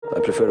I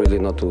prefer really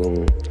not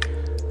to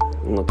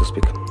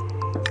speak.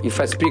 If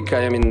I speak, I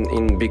am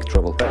in big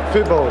trouble.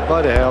 Football,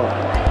 by the hell.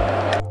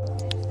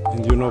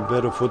 And you know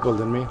better football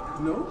than me?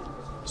 No.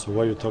 So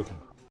why are you talking?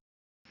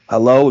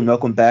 Hello and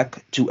welcome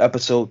back to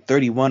episode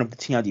 31 of the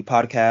TND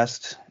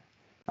podcast.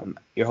 I'm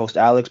your host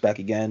Alex, back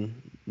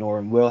again. Nora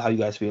and Will, how you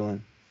guys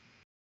feeling?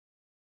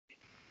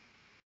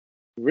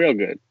 Real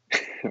good.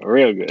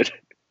 Real good.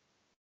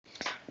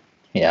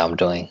 Yeah, I'm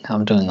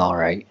doing all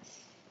right.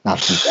 Not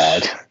too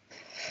bad.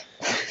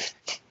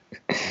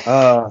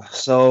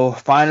 So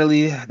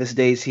finally this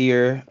day's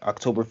here,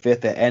 October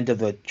 5th, the end of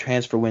the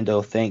transfer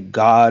window. Thank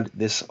God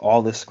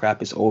all this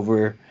crap is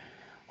over.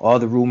 All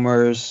the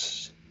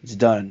rumors, it's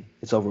done.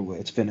 It's over with.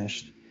 It's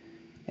finished.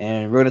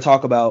 And we're going to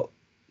talk about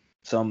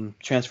some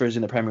transfers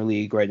in the Premier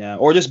League right now,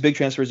 or just big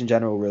transfers in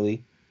general,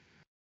 really.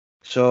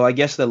 So I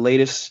guess the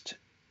latest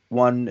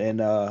one and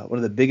one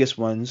of the biggest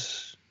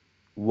ones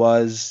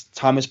was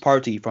Thomas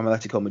Partey from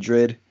Atletico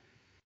Madrid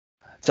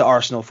to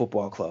Arsenal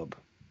Football Club.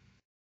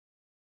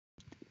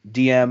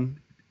 DM,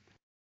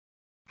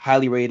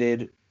 highly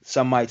rated.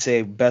 Some might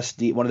say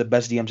one of the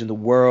best DMs in the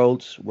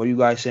world. What are you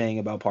guys saying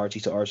about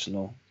Partey to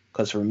Arsenal?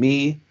 Because for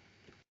me,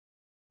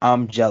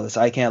 I'm jealous.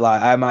 I can't lie.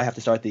 I might have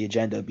to start the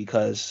agenda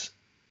because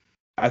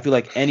I feel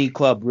like any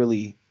club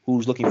really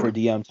who's looking for a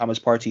DM, Thomas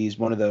Partey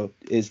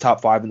is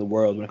top 5 in the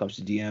world when it comes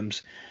to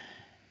DMs.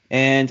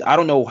 And I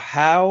don't know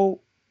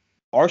how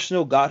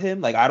Arsenal got him.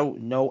 Like, I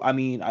don't know. I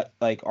mean,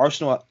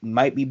 Arsenal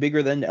might be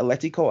bigger than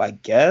Atletico, I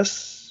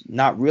guess.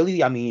 Not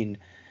really. I mean,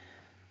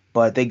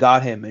 but they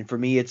got him. And for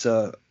me, it's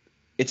a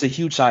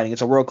huge signing.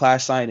 It's a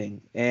world-class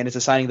signing. And it's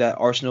a signing that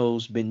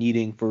Arsenal's been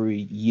needing for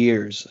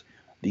years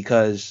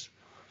because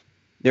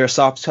they're a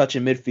soft touch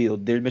in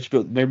midfield. Their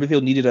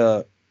midfield needed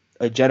a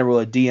general,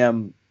 a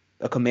DM,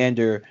 a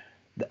commander,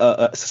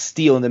 a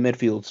steal in the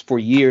midfield for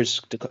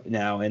years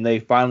now. And they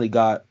finally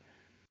got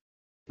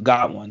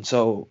one.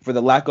 So for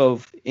the lack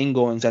of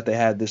ingoings that they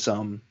had this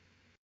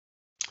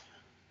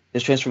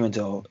transfer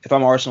window, if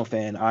I'm an Arsenal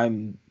fan,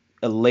 I'm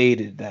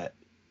elated that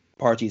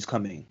Partey's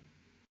coming.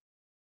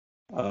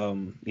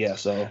 So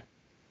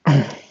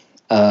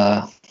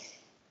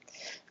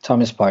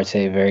Thomas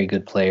Partey, very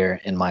good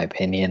player in my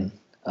opinion.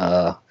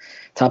 Top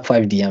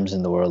 5 DMs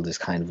in the world is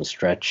kind of a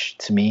stretch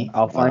to me.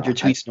 I'll find your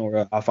tweets,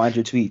 Nora. I'll find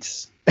your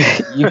tweets.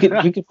 You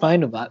could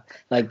find him.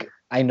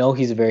 I know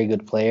he's a very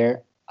good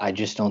player. I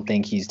just don't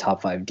think he's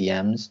top 5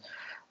 DMs.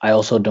 I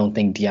also don't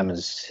think DM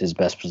is his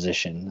best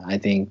position. I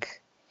think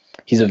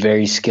he's a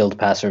very skilled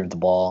passer of the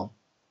ball.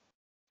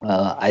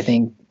 I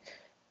think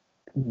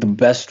the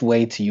best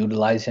way to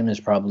utilize him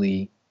is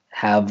probably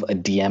have a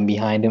DM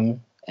behind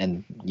him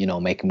and,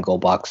 make him go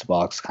box to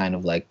box, kind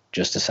of like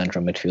just a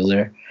central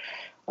midfielder.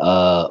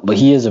 But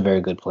he is a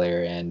very good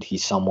player, and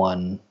he's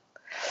someone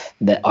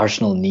that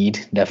Arsenal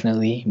need,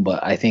 definitely.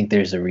 But I think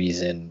there's a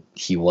reason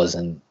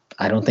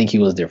I don't think he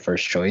was their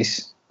first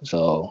choice.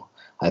 So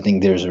I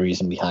think there's a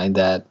reason behind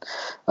that.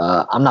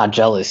 I'm not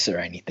jealous or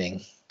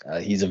anything.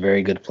 He's a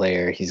very good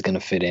player. He's going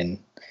to fit in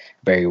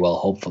very well,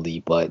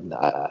 hopefully. But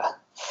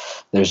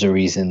there's a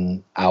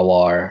reason I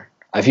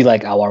feel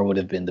like Aouar would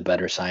have been the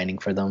better signing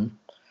for them.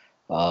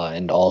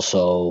 And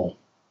also,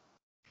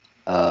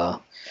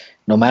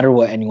 no matter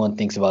what anyone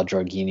thinks about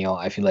Jorginho,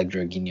 I feel like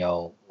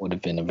Jorginho would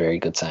have been a very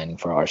good signing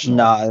for Arsenal.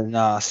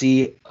 Nah.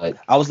 See,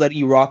 I was letting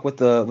you rock with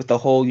the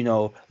whole,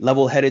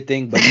 level-headed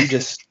thing, but you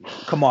just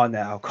come on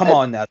now.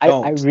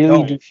 I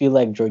really do feel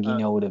like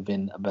Jorginho would have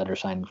been a better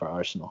signing for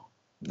Arsenal.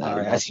 All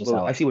right, I see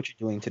what you're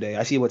doing today.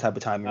 I see what type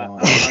of time you're on.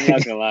 I'm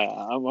not gonna lie.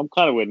 I'm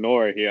kind of with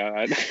Nora here.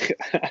 I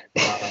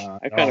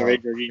kind of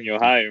rate Jorginho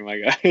higher, my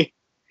guy.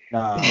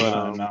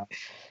 Nah.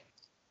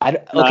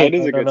 It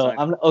is a good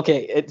sign. Okay,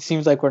 it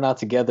seems like we're not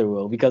together,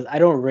 Will, because I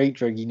don't rate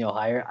Jorginho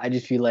higher. I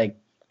just feel like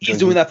he's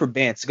doing that for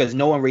Bance because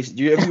no one rates.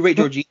 If you rate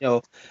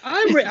Jorginho,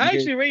 I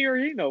actually rate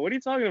Jorginho. What are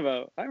you talking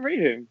about? I rate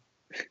him.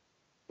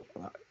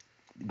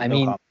 I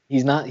mean,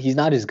 he's not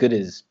as good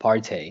as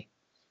Partey.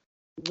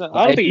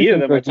 I don't think either of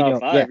them are top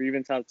 5 or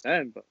even top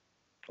 10. But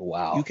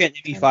wow, you can't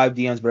give me 5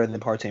 DMs better than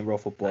Partey in real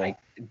football. I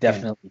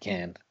definitely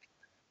can.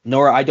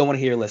 Nora, I don't want to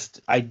hear your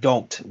list. I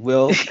don't.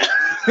 Will.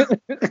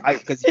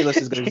 Because your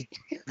list is gonna.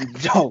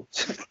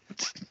 Don't.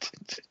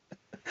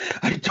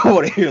 I don't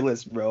want to hear your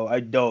list, bro. I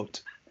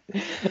don't.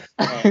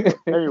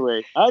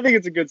 Anyway, I think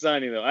it's a good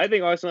signing, though. I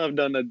think Arsenal have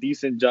done a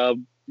decent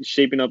job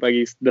shaping up, I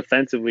guess,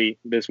 defensively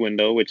this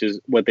window, which is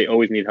what they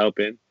always need help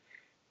in.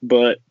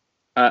 But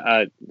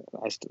I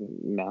still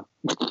nah.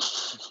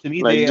 To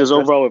me, like just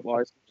overall with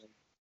Arsenal,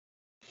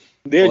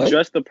 they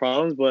addressed the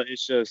problems, but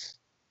it's just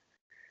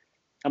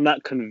I'm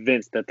not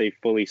convinced that they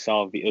fully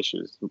solved the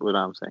issues. What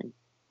I'm saying.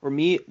 For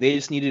me, they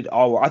just needed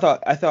Aouar.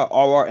 I thought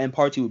Aouar and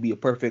Partey would be a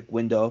perfect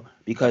window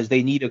because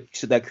they need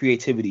that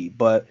creativity.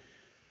 But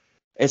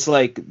it's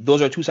like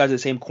those are two sides of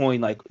the same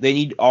coin. Like they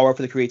need Aouar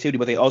for the creativity,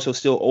 but they also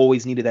still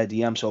always needed that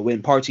DM. So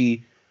when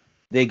Partey,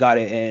 they got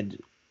it, and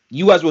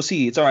you guys will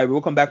see. It's all right.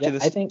 We'll come back to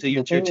this to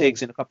your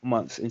takes in a couple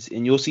months,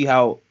 and you'll see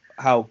how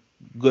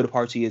good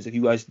Partey is if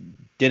you guys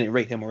didn't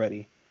rate him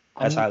already.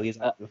 as highly as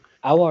I do.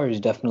 Aouar is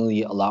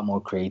definitely a lot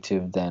more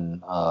creative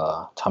than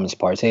Thomas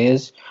Partey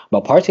is,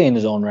 but Partey in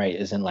his own right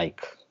isn't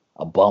like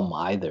a bum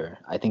either.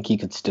 I think he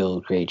could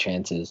still create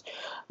chances,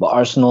 but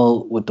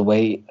Arsenal, with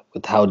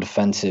how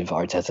defensive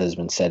Arteta has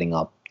been setting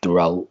up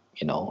throughout,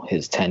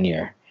 his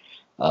tenure,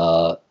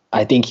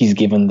 I think he's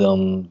given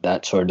them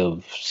that sort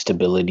of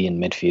stability in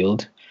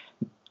midfield,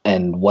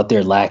 and what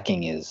they're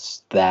lacking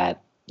is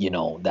that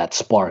that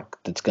spark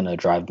that's gonna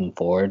drive them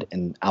forward.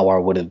 And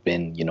Aouar would have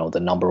been, the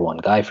number one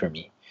guy for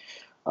me.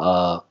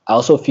 I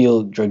also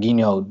feel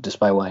Jorginho,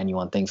 despite what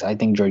anyone thinks, I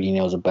think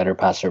Jorginho is a better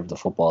passer of the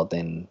football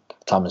than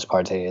Thomas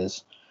Partey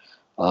is.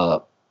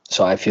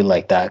 So I feel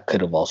like that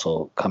could have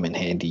also come in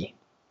handy.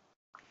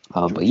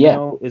 But yeah,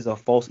 Jorginho is a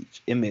false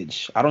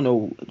image. I don't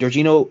know.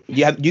 Jorginho,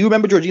 do you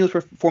remember Jorginho's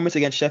performance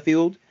against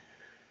Sheffield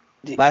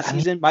last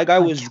season? My guy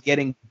was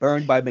getting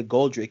burned by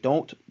McGoldrick.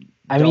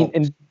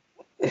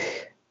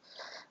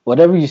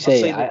 Whatever you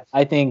say,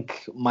 I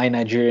think my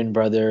Nigerian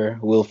brother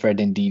Wilfred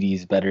Ndidi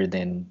is better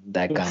than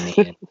that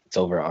guy. It's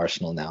over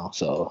Arsenal now,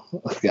 so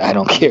I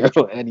don't care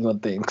what anyone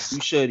thinks. You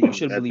should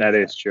believe that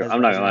is true.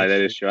 I'm not gonna lie, that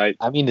is true.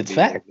 It's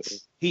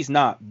facts. He's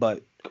not,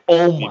 but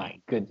oh my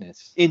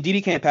goodness,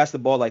 Ndidi can't pass the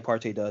ball like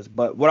Partey does.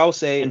 But what I'll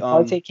say, and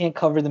Partey can't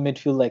cover the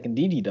midfield like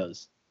Ndidi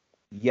does.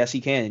 Yes, he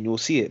can, and you'll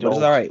see it. But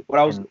it's all right.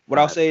 What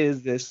I'll say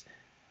is this: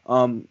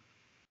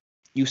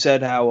 you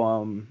said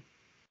how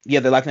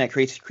they're lacking that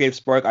creative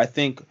spark. I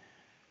think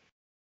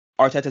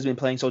Arteta's been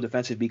playing so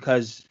defensive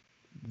because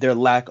their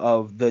lack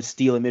of the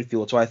steal in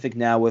midfield. So I think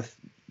now with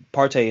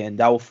Partey and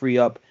that'll free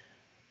up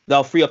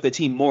the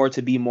team more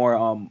to be more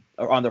on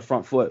their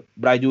front foot.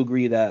 But I do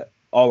agree that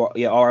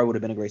Aouar would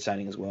have been a great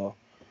signing as well.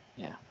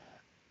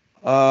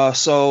 Yeah.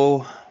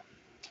 So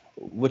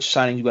which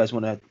signing do you guys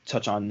want to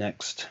touch on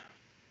next?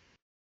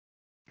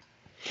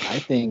 I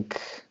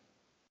think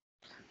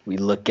we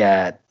look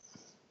at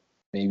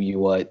maybe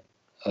what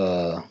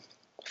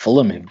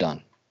Fulham have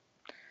done.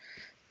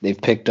 They've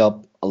picked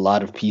up a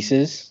lot of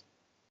pieces.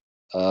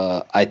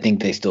 I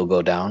think they still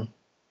go down.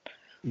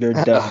 They're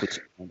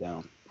definitely going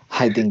down.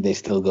 I think they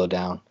still go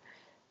down.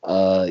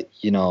 And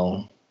you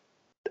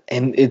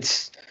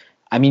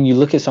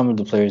look at some of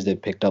the players they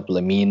picked up: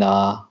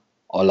 Lamina,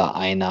 Ola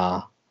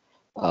Aina,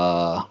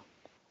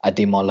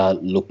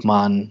 Ademola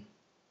Lukman,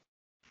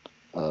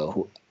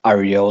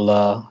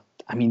 Areola.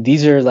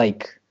 These are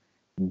like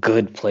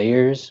good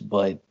players,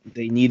 but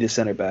they need a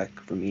center back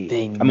for me.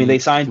 They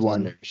signed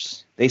one.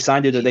 They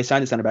signed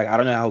a center back. I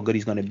don't know how good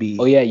he's going to be.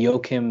 Oh yeah,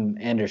 Joachim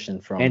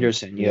Anderson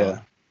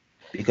yeah.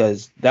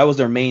 Because that was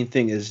their main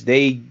thing is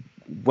they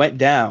went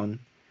down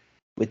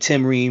with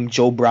Tim Ream,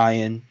 Joe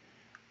Bryan,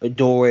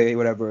 Adore,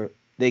 whatever.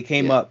 They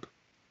came up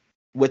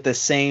with the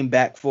same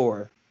back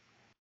four.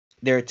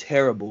 They're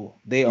terrible.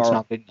 It's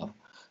not good enough.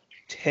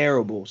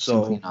 Terrible.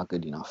 So simply not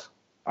good enough.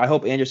 I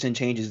hope Anderson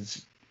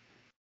changes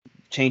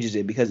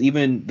it because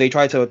even they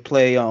tried to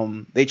play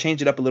they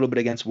changed it up a little bit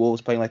against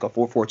Wolves, playing like a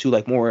 4-4-2,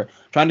 like more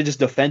trying to just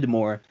defend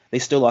more. They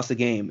still lost the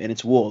game and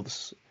it's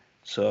Wolves.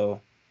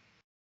 So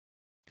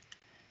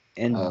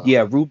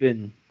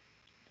Ruben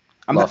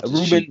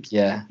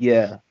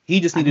he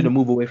just needed to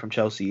move away from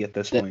Chelsea at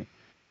this point.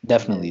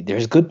 Definitely.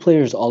 There's good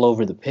players all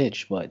over the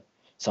pitch, but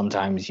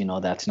sometimes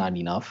that's not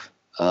enough.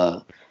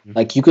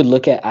 Like you could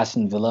look at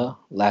Aston Villa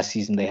last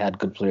season. They had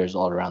good players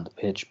all around the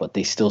pitch, but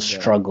they still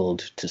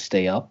struggled to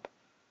stay up.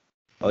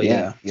 Oh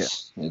yeah.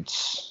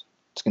 It's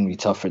gonna be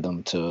tough for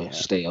them to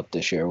stay up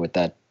this year with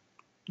that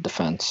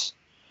defense.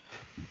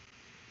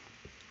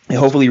 And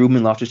hopefully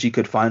Ruben Loftus-Cheek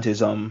could find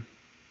his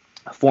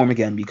form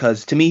again,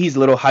 because to me he's a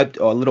little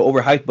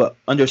overhyped, but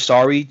under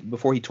Sarri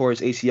before he tore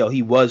his ACL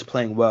he was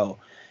playing well,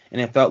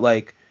 and it felt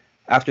like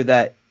after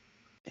that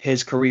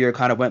his career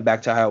kind of went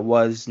back to how it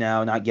was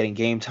now, not getting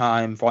game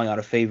time, falling out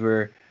of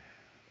favor,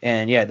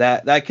 and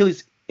that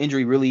Achilles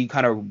injury really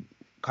kind of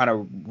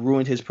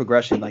ruined his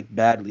progression like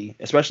badly,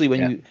 especially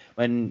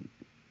when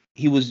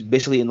he was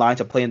basically in line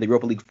to play in the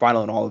Europa League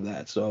final and all of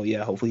that. So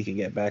hopefully he can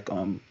get back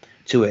to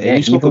it. Yeah,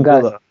 and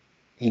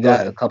he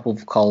got a couple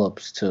of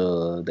call-ups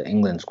to the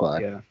England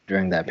squad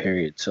during that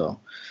period.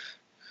 So,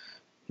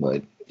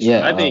 but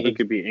I think he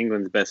could be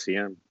England's best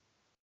CM.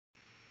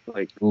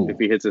 Like if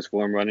he hits his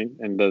form running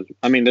and does.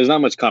 There's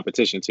not much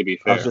competition, to be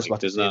fair. I was just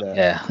about to say that.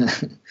 Yeah,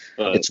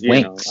 but, it's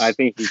Winks. I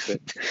think he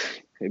could.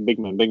 Hey, big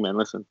man,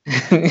 listen.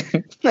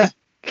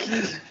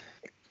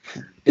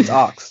 It's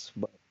Ox,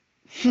 but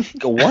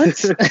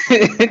what?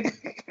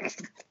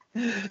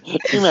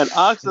 Hey man,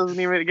 Ox doesn't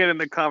even get in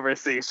the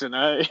conversation.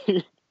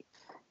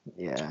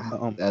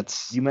 Yeah,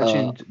 that's. You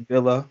mentioned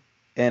Villa,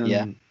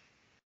 and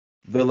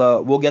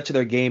Villa. We'll get to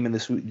their game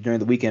during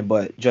the weekend,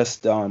 but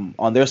just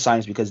on their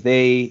signings, because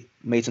they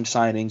made some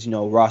signings.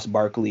 Ross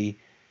Barkley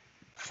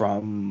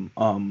from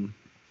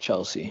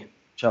Chelsea.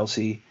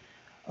 They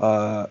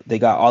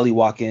got Ollie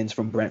Watkins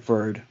from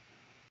Brentford.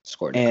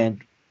 Scored.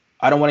 And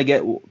I don't want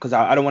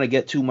to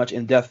get too much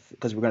in depth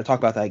because we're going to talk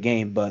about that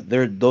game, but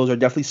those are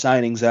definitely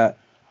signings that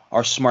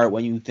are smart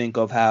when you think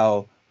of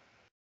how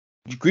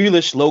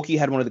Grealish, low-key,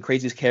 had one of the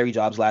craziest carry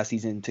jobs last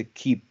season to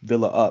keep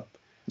Villa up.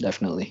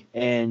 Definitely.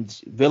 And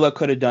Villa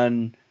could have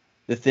done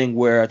the thing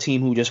where a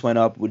team who just went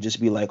up would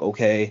just be like,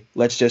 okay,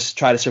 let's just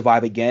try to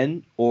survive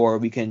again, or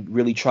we can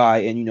really try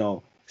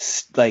and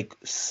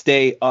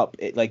stay up,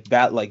 like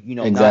bat, like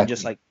not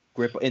just like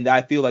grip. And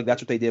I feel like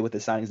that's what they did with the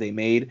signings they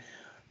made.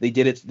 They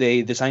did it.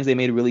 The signings they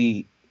made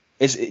really.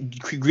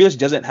 Grealish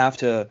doesn't have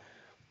to.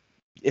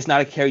 It's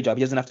not a carry job.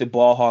 He doesn't have to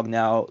ball hog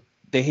now.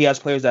 He has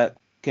players that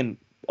can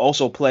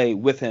also play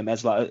with him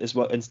as well,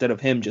 instead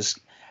of him just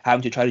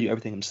having to try to do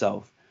everything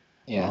himself.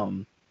 Yeah.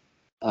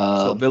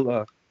 So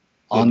Villa.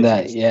 On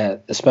that, yeah,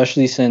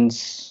 especially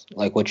since,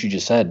 like what you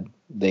just said,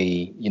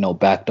 they,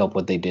 backed up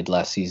what they did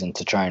last season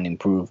to try and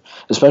improve.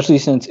 Especially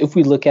since if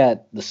we look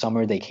at the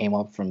summer they came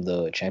up from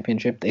the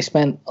championship, they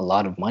spent a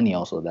lot of money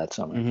also that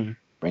summer,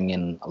 bringing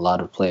in a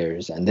lot of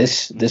players. And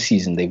this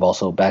season, they've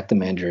also backed the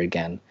manager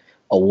again,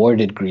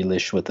 awarded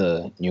Grealish with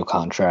a new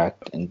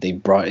contract, and they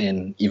brought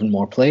in even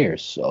more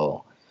players.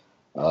 So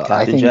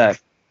I think,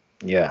 Jack.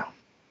 Yeah,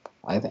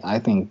 I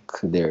think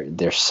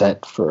they're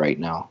set for right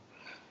now.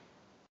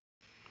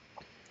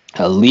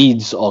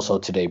 Leeds also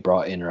today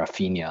brought in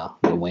Rafinha,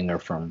 the winger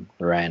from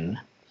Rennes.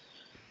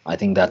 I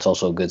think that's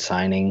also a good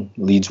signing.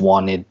 Leeds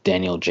wanted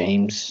Daniel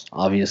James,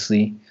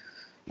 obviously.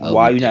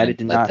 Why United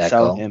did not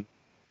sell him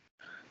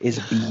is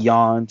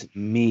beyond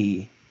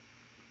me.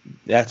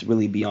 That's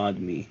really beyond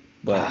me.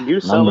 But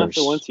you sell him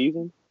after one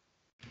season?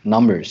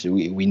 Numbers.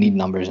 We need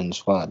numbers in the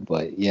squad,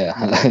 but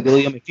yeah.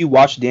 William, if you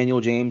watch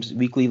Daniel James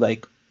weekly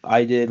like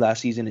I did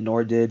last season and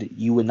Nor did,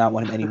 you would not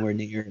want him anywhere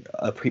near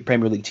a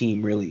Premier League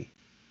team, really.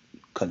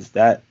 Because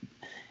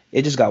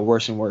it just got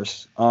worse and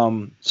worse.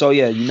 So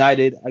yeah,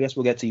 United. I guess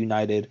we'll get to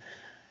United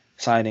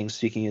signings.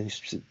 Speaking of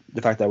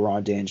the fact that we're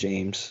on Dan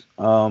James,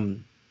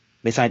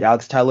 they signed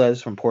Alex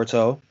Telles from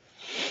Porto.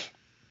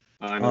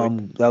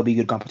 That'll be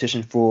good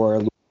competition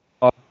for.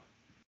 What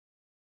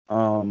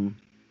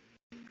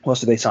else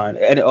did they sign?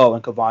 And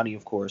Cavani,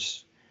 of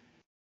course.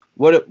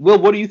 What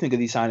do you think of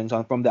these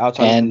signings from the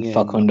outside? And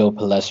Facundo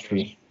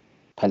Pellistri.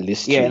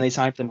 Yeah, and they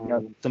signed some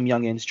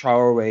youngins.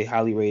 Traore,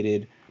 highly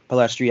rated.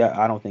 Pellistri,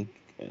 I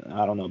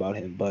don't know about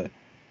him, but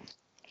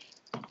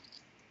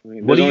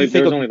what do you think?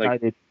 There was only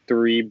like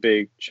 3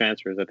 big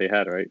transfers that they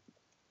had, right?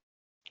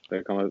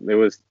 There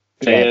was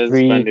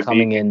 3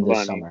 coming in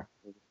this summer.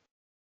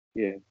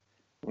 Yeah.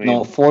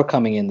 No, 4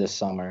 coming in this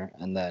summer,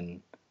 and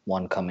then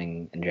 1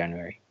 coming in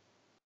January.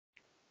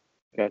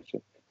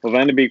 Gotcha. Well,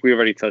 Van de Beek we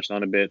already touched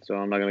on a bit, so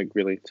I'm not going to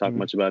really talk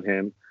much about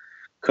him.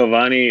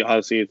 Cavani,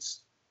 obviously,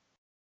 it's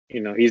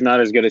he's not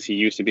as good as he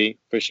used to be,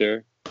 for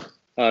sure.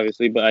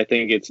 Obviously, but I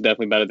think it's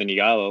definitely better than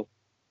Igalo.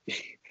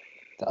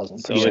 So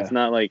it's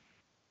not like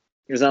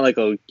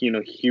a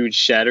huge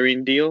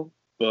shattering deal,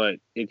 but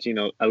it's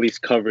at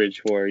least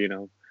coverage for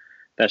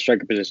that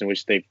striker position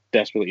which they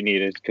desperately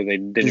needed because they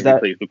didn't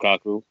replace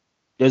Lukaku.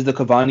 Does the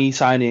Cavani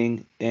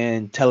signing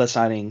and Tella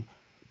signing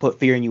put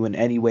fear in you in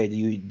any way?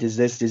 Does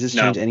this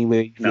change any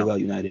way you feel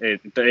about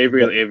United? It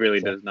really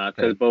does not,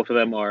 because both of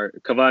them are.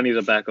 Cavani's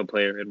a backup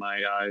player in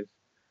my eyes.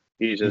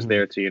 He's just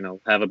there to,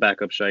 have a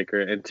backup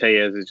striker. And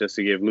Tellez is just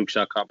to give Luke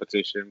Shaw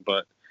competition.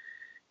 But,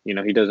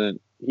 he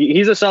doesn't...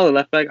 He's a solid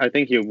left back. I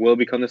think he will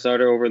become the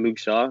starter over Luke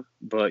Shaw.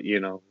 But,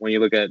 when you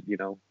look at,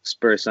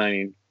 Spur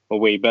signing a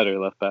way better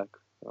left back.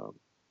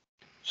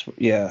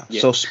 Yeah.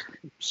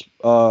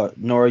 So,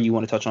 Nora, you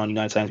want to touch on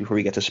United signings before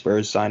we get to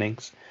Spurs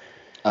signings?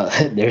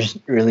 There's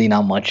really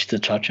not much to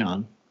touch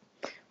on.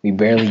 We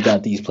barely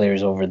got these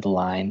players over the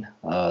line.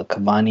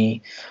 Cavani...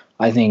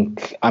 I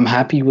think I'm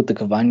happy with the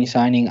Cavani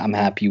signing. I'm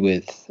happy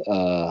with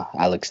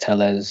Alex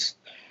Telles.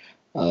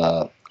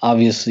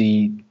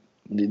 Obviously,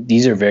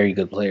 these are very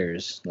good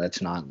players.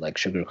 Let's not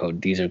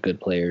sugarcoat. These are good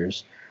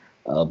players.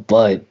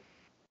 But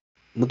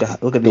look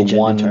at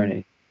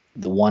the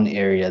one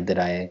area that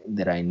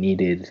I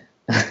needed,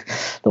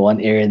 the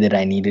one area that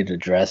I needed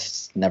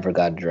addressed never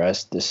got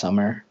addressed this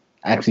summer.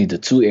 Actually, the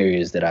 2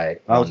 areas that I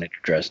wanted to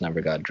address never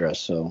got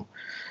addressed. So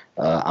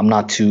I'm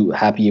not too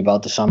happy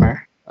about the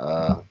summer.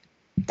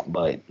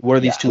 But what are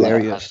these 2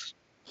 areas?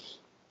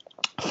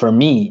 For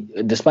me,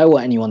 despite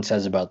what anyone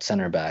says about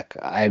center back,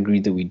 I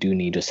agree that we do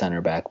need a center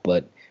back.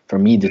 But for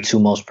me, the 2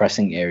 most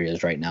pressing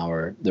areas right now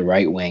are the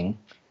right wing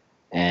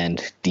and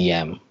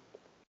DM.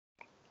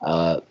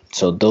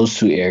 So those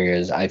 2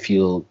 areas, I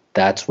feel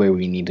that's where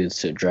we needed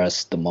to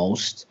address the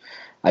most.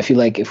 I feel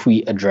like if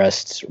we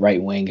addressed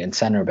right wing and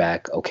center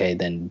back, okay,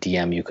 then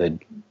DM you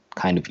could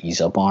kind of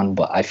ease up on.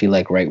 But I feel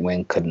like right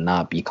wing could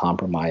not be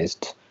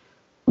compromised.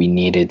 We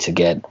needed to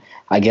get...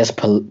 I guess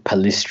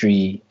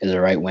Pellistri is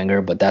a right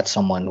winger, but that's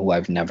someone who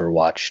I've never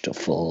watched a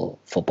full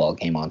football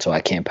game on, so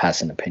I can't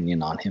pass an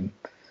opinion on him.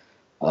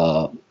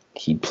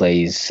 He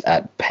plays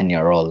at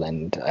Peñarol,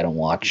 and I don't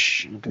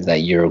watch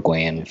that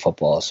Uruguayan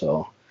football,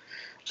 so...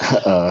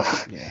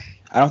 Yeah.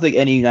 I don't think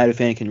any United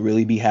fan can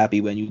really be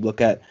happy when you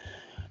look at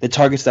the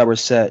targets that were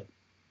set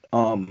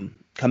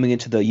coming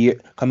into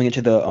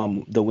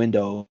the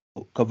window.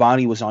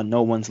 Cavani was on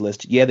no one's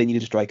list. Yeah, they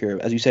needed a striker.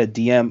 As you said,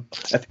 DM,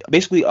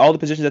 basically all the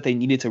positions that they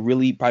needed to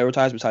really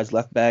prioritize besides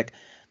left back,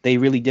 they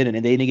really didn't,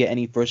 and they didn't get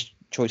any first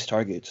choice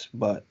targets.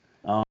 But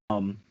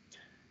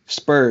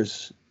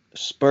Spurs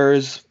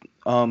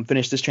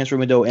finished this transfer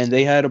window, and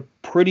they had a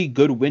pretty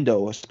good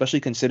window, especially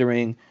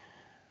considering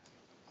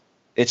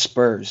it's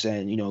Spurs,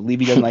 and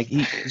Levy doesn't like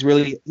he was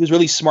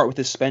really smart with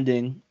his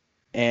spending,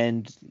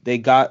 and they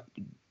got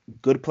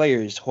good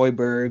players: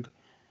 Højbjerg,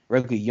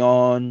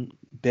 Reguilón,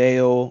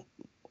 Bale,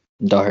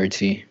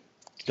 Doherty,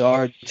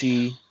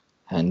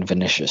 and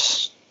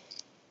Vinicius.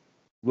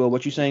 Will,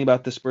 what you saying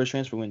about the Spurs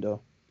transfer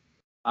window?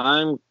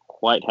 I'm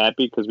quite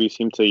happy because we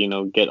seem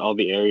to, get all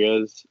the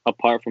areas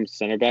apart from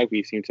center back.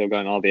 We seem to have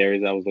gotten all the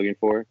areas I was looking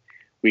for.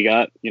 We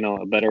got,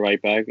 a better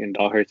right back in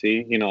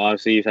Doherty.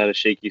 Obviously he's had a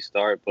shaky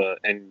start, but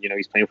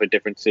he's playing for a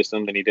different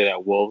system than he did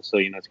at Wolves, so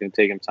it's going to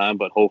take him time,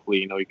 but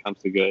hopefully he comes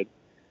to good.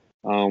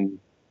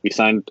 We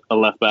signed a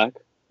left back,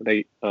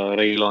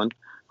 Reguilón,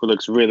 who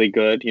looks really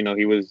good.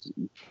 He was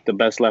the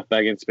best left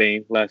back in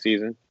Spain last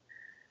season.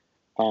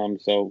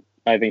 So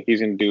I think he's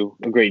going to do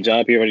a great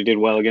job. He already did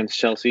well against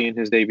Chelsea in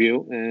his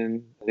debut,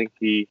 and I think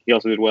he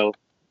also did well.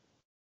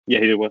 Yeah,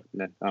 he did well.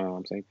 No, I don't know what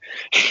I'm saying.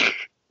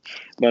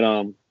 But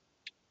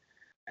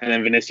and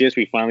then Vinicius,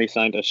 we finally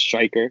signed a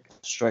striker.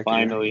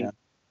 Finally. Yeah.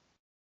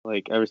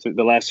 Like ever since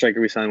the last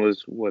striker we signed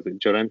was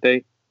it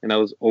Llorente, and that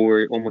was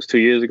over almost 2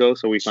 years ago.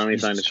 So we finally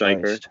signed a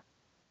striker. Christ.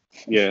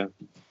 Yeah.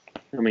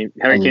 I mean,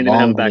 Harry Kane didn't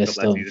have a backup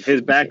last season.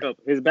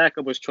 His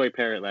backup was Troy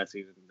Parrott last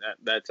season.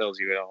 That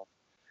tells you it all.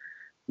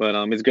 But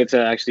it's good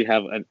to actually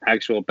have an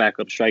actual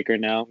backup striker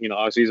now.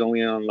 Obviously he's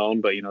only on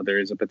loan, but there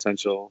is a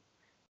potential,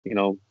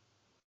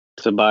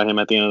 to buy him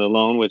at the end of the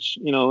loan. Which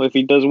if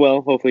he does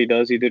well, hopefully he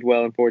does. He did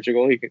well in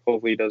Portugal.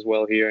 Hopefully he does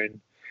well here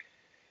in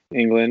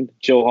England.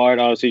 Joe Hart,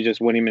 obviously,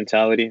 just winning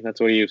mentality. That's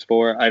what he was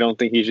for. I don't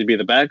think he should be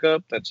the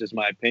backup. That's just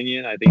my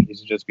opinion. I think he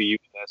should just be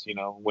used as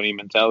winning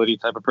mentality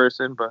type of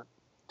person. But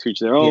to each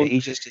their own. Yeah,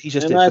 he's just it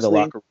for the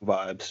locker room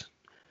vibes.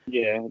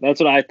 Yeah,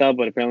 that's what I thought,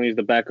 but apparently he's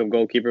the backup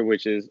goalkeeper,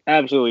 which is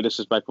absolutely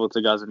disrespectful to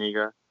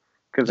Gazaniga,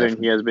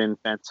 considering he has been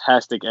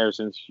fantastic ever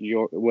since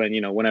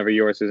whenever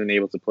Yoris isn't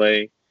able to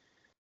play.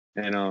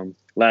 And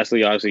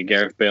lastly, obviously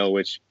Gareth Bale,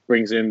 which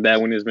brings in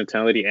that winner's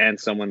mentality and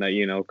someone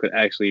that could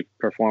actually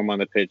perform on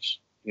the pitch.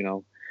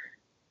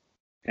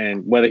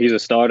 And whether he's a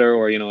starter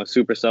or a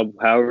super sub,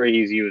 however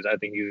he's used, I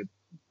think he's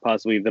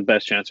possibly the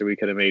best transfer we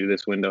could have made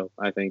this window.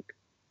 I think.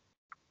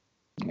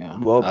 Yeah.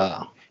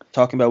 Well.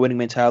 Talking about winning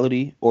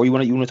mentality, or you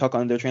want to talk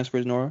on their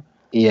transfers, Nora?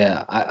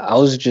 Yeah, I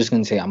was just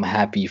gonna say I'm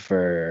happy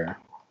for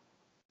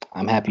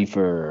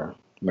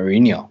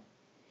Mourinho.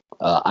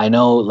 I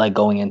know, like,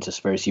 going into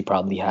Spurs, he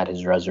probably had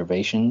his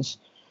reservations,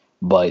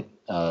 but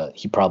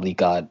he probably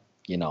got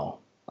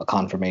a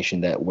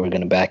confirmation that we're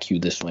gonna back you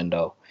this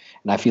window,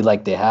 and I feel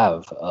like they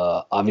have.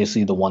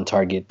 Obviously, the one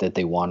target that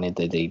they wanted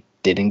that they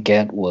didn't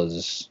get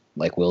was,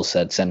 like Will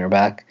said, center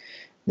back.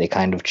 They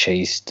kind of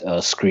chased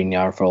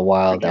Skriniar for a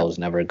while. That was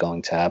never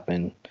going to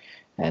happen.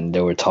 And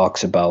there were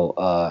talks about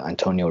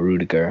Antonio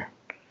Rudiger.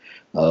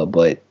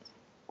 But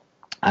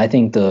I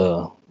think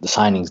the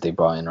signings they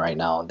brought in right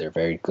now, they're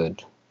very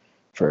good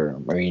for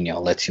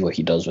Mourinho. Let's see what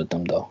he does with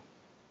them, though.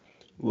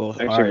 Well,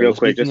 actually, real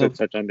quick, just to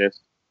touch on this.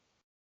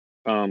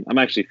 I'm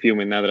actually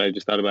fuming now that I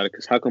just thought about it,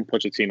 because how come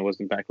Pochettino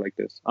wasn't back like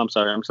this? I'm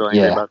sorry. I'm so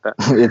angry about that.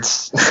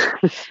 It's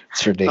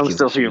ridiculous. I'm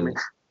still fuming.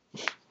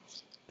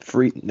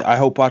 I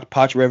hope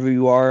Poch, wherever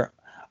you are,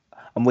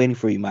 I'm waiting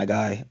for you, my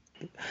guy.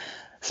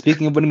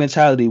 Speaking of winning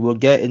mentality, we'll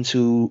get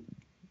into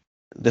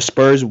the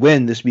Spurs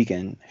win this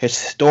weekend.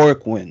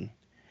 Historic win.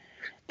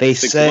 They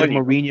said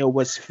Mourinho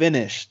was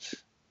finished.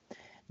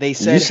 They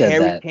said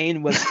Harry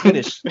Kane was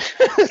finished.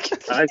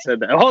 I said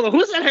that. Hold on,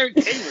 who said Harry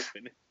Kane was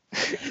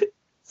finished?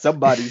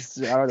 Somebody,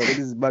 I don't know. This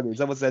is bugging.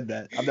 Someone said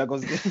that. I'm not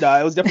going to. No,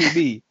 it was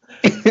definitely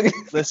me.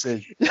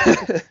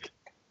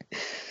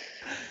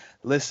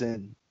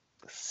 Listen.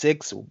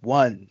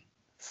 6-1.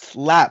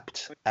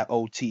 Slapped at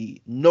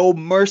OT. No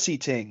mercy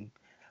ting.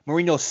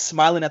 Mourinho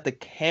smiling at the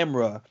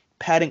camera,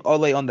 patting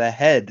Ole on the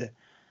head.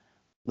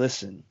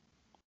 Listen.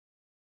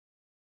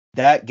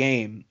 That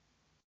game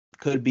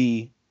could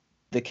be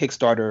the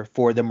Kickstarter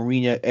for the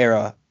Mourinho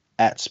era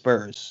at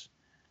Spurs.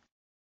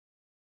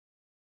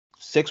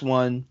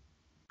 6-1.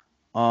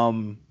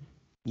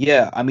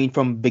 Yeah, I mean,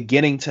 from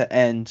beginning to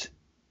end,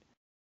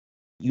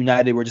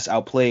 United were just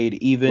outplayed.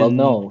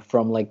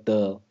 From like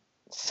the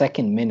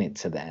second minute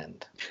to the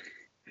end.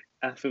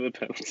 After the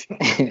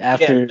penalty.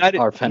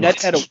 Our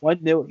penalty.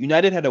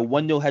 United had a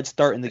 1-0 head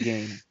start in the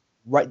game.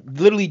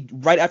 Literally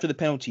right after the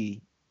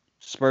penalty,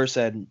 Spurs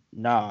said,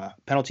 nah,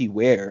 penalty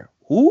where?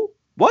 Who?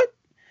 What?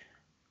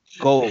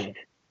 Goal.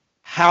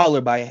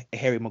 Howler by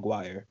Harry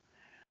Maguire.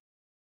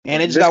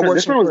 And it just got worse.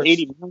 This one was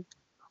 80 mil.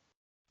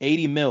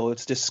 80 mil.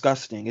 It's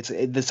disgusting.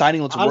 The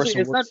signing looks worse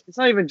and worse. It's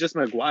not even just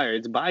Maguire.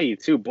 It's Bailly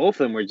too. Both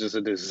of them were just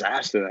a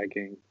disaster that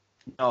game.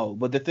 No,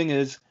 but the thing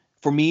is,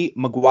 for me,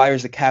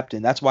 Maguire's the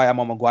captain. That's why I'm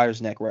on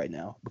Maguire's neck right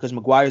now. Because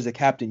Maguire's the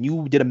captain.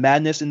 You did a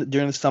madness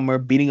during the summer,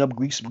 beating up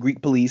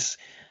Greek police.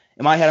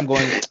 In my head, I'm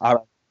going,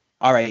 all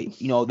right.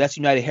 That's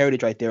United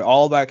heritage right there.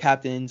 All of our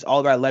captains, all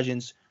of our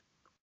legends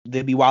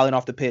they'd be wilding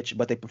off the pitch,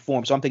 but they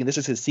perform. So I'm thinking this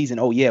is his season.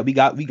 Oh yeah, we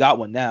got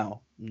one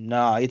now.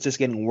 Nah, it's just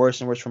getting worse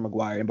and worse for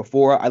Maguire. And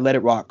before I let it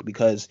rock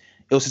because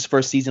it was his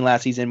first season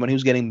last season when he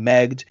was getting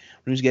megged,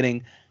 when he was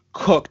getting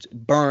cooked,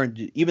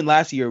 burned. Even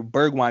last year,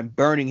 Bergwijn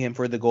burning him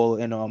for the goal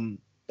in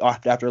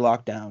after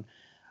lockdown.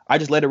 I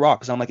just let it rock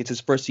because I'm like, it's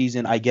his first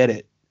season. I get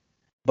it,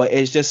 but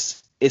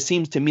it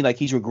seems to me like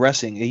he's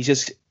regressing.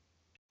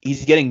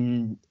 He's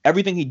getting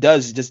everything he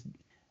does. Just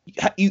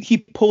he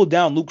pulled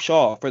down Luke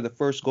Shaw for the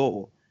first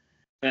goal.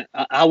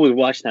 I would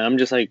watch that. I'm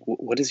just like,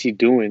 what is he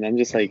doing? I'm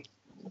just like,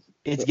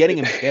 it's getting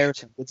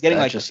embarrassing. It's getting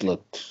That just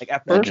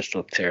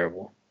looked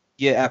terrible.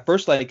 Yeah, at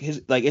first,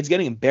 it's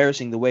getting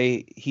embarrassing the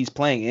way he's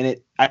playing, and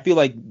I feel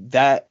like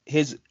that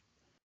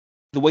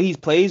the way he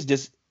plays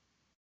just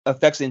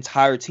affects the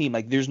entire team.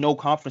 Like, there's no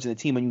confidence in the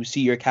team when you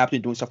see your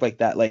captain doing stuff like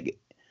that. Like,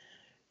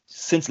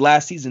 since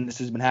last season, this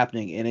has been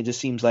happening, and it just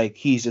seems like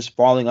he's just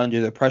falling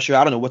under the pressure.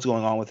 I don't know what's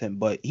going on with him,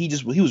 but he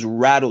was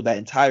rattled that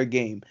entire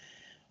game.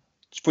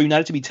 For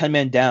United to be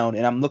 10-man down,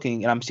 and I'm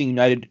looking and I'm seeing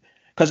United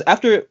because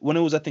after when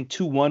it was I think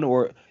 2-1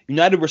 or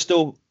United were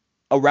still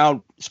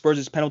around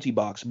Spurs' penalty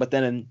box, but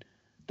then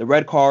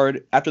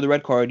after the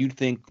red card, you'd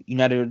think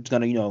United's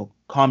gonna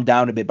calm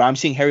down a bit. But I'm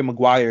seeing Harry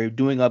Maguire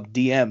doing up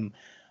DM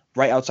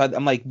right outside.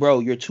 I'm like, bro,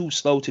 you're too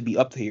slow to be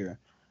up here.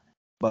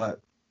 But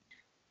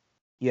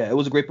yeah, it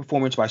was a great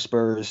performance by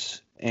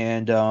Spurs,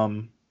 and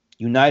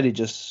United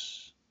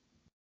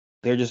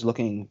they're just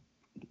looking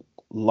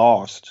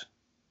lost.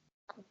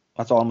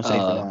 That's all I'm gonna say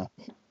for now.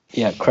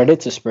 Yeah, credit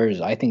to Spurs.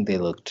 I think they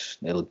looked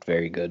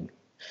very good.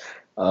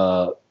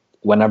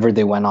 Whenever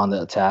they went on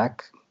the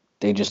attack,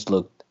 they just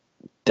looked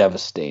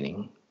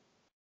devastating.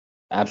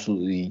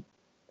 Absolutely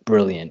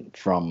brilliant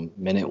from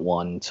minute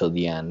 1 till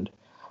the end.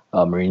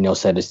 Mourinho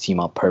set his team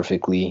up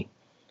perfectly.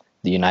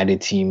 The United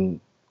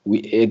team,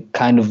 it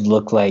kind of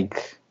looked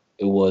like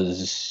it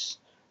was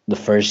the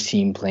first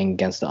team playing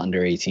against the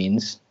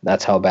under-18s.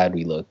 That's how bad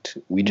we looked.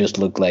 We just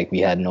looked like we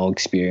had no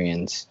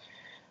experience.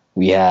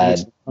 We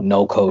had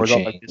no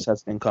coaching. Like this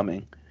has been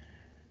coming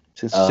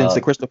since the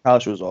Crystal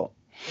Palace result.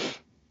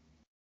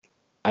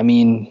 I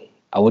mean,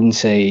 I wouldn't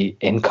say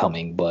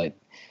incoming, but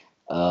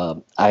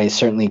I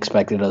certainly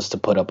expected us to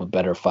put up a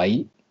better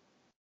fight.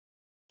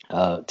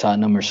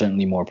 Tottenham are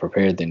certainly more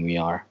prepared than we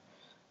are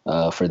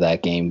for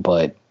that game,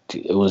 but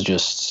it was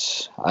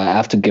just, I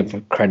have to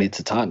give credit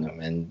to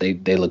Tottenham, and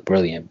they look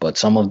brilliant. But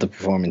some of the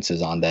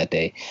performances on that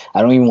day,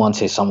 I don't even want to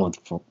say some of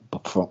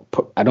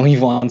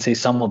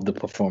the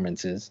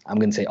performances. I'm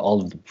going to say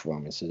all of the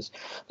performances.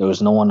 There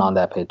was no one on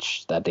that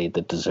pitch that day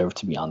that deserved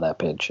to be on that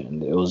pitch,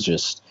 and it was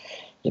just,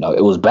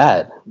 it was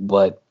bad.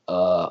 But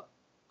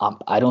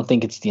I don't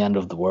think it's the end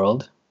of the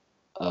world.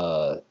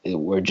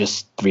 We're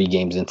just 3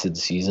 games into the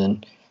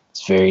season.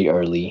 It's very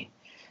early.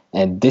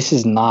 And this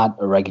is not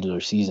a regular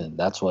season.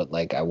 That's what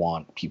I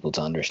want people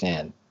to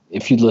understand.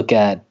 If you look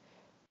at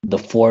the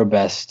 4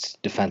 best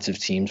defensive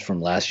teams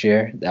from last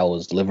year, that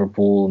was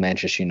Liverpool,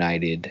 Manchester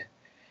United,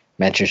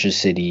 Manchester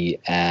City,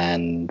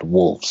 and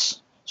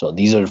Wolves. So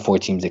these are the 4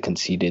 teams that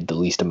conceded the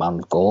least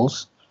amount of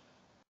goals.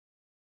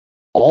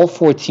 All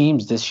 4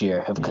 teams this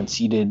year have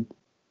conceded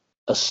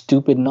a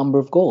stupid number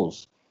of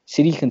goals.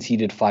 City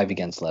conceded 5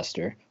 against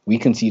Leicester. We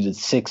conceded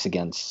 6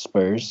 against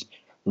Spurs.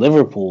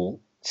 Liverpool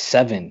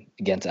 7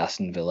 against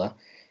Aston Villa,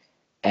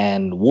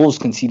 and Wolves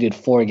conceded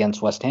 4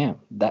 against West Ham.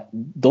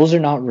 Those are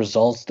not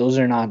results. Those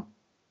are not,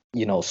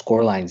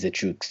 score lines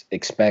that you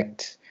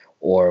expect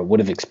or would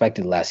have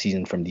expected last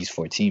season from these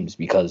 4 teams,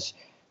 because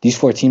these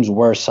 4 teams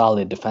were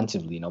solid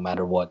defensively, no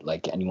matter what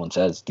anyone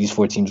says. These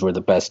 4 teams were the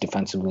best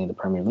defensively in the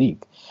Premier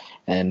League,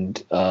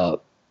 and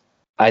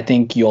I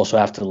think you also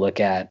have to look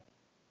at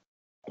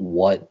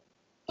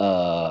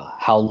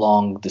how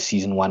long the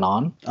season went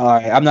on. All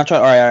right, I'm not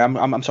trying. All right,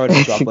 I'm sorry to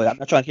interrupt, but I'm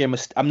not trying to hear.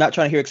 I'm not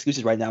trying to hear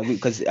excuses right now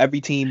because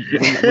every team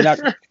we're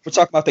talking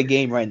about the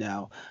game right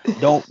now.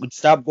 Don't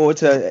stop going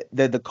to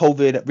the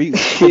COVID.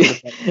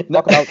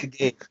 Talk about the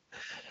game.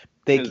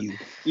 Thank you.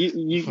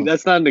 You.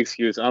 That's not an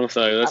excuse. I'm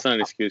sorry. That's not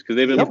an excuse because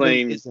they've been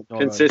playing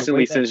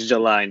consistently since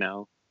July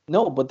now.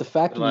 No, but the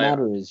fact of the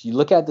matter is, you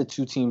look at the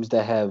 2 teams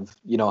that have,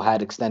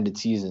 had extended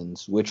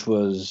seasons, which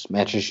was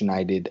Manchester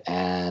United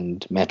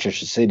and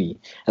Manchester City,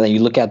 and then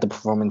you look at the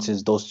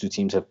performances those 2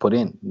 teams have put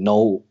in.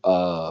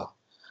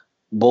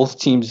 Both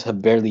teams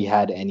have barely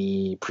had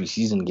any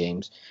preseason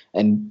games,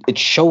 and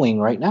it's showing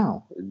right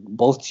now.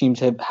 Both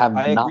teams have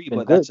I not agree, been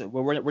but good. that's it.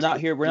 We're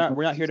not here. We're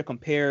not here to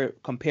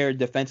compare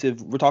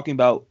defensive. We're talking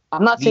about.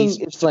 I'm not saying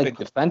it's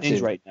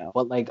defensive right now,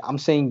 but I'm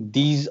saying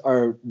these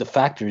are the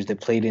factors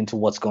that played into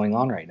what's going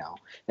on right now.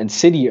 And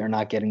City are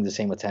not getting the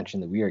same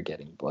attention that we are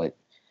getting,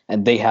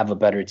 and they have a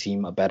better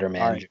team, a better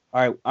manager.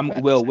 All right. I'm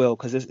Will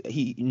because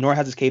Nor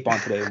has his cape on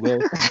today.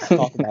 Will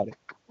talk about it.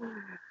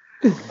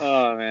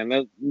 Oh man,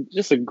 that's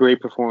just a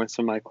great performance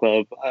from my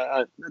club.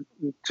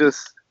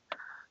 Just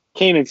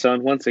Kane and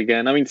Son once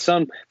again. I mean,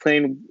 Son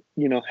playing,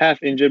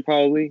 half injured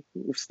probably,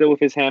 still with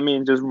his hammy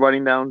and just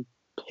running down,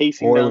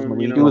 pacing down.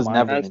 He was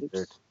never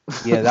injured.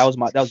 Yeah, that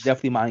was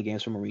definitely mind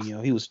games for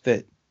Mourinho. He was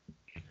fit.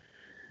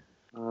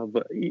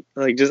 But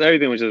like just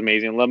everything was just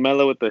amazing.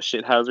 Lamella with the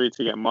shithousery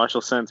to get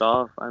Marshall sent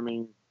off.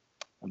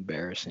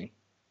 Embarrassing.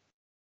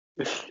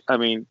 I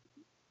mean,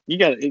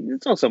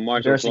 it's also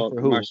Marshall's Embarrassing fault.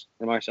 for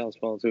who? Marshall's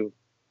fault too.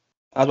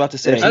 I was about to I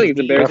say. think it's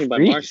embarrassing by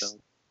Referees. Marshall.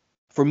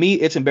 For me,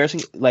 it's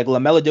embarrassing. Like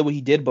Lamella did what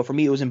he did, but for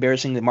me, it was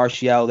embarrassing that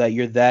Martial, that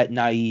you're that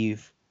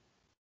naive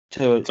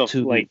to So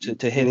like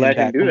to hit him let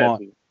him back. do Come that on,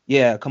 to you.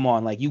 yeah, come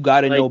on. Like you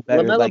got to Like know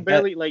better. Lamella Like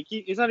that. barely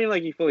it's not even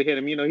like he fully hit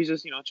him. He's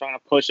just trying to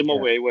push him Yeah.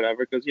 away,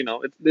 whatever. Because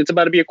it's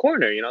about to be a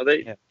corner.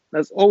 Yeah.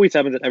 That's always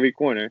happens at every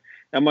corner.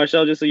 And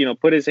Marshall just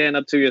put his hand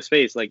up to his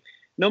face. Like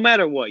no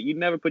matter what, you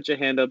never put your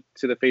hand up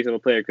to the face of a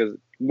player because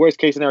worst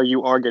case scenario,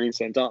 you are getting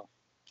sent off.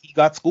 He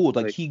got schooled.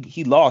 Like Like,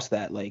 he lost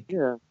that. Like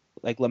Yeah.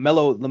 like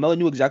Lamella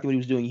knew exactly what he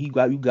was doing. You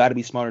got to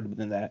be smarter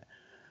than that.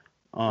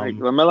 Like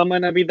Lamella might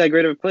not be that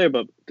great of a player,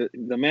 but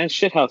the man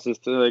shithouses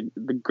to like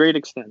the great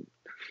extent.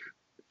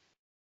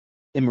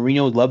 And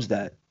Mourinho loves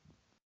that.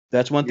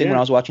 That's one thing when Yeah.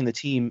 I was watching the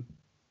team,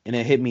 and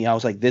it hit me. I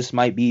was like, this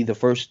might be the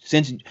first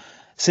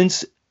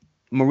since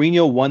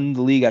Mourinho won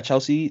the league at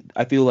Chelsea.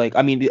 I feel like,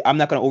 I mean, I'm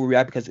not gonna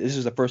overreact because this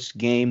is the first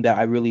game that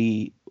I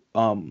really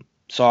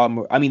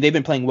saw. I mean, they've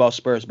been playing well,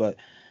 Spurs, but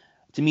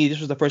to me, this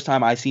was the first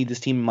time I see this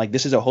team like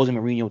this is a Jose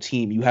Mourinho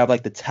team. You have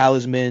like the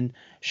talisman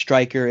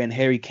striker and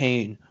Harry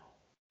Kane,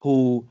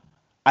 who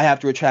I have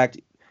to retract.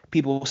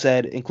 People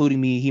said,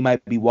 including me, he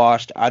might be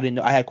washed. I didn't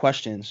know. I had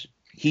questions.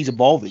 He's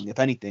evolving, if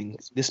anything.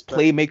 This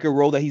playmaker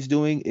role that he's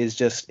doing is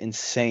just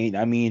insane.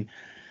 I mean,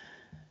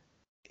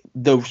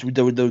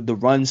 the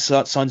run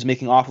Son's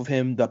making off of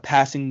him, the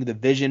passing, the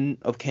vision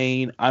of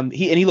Kane.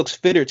 He looks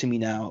fitter to me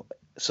now.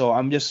 So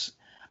I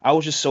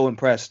was just so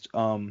impressed.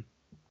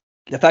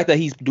 The fact that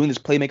he's doing this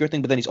playmaker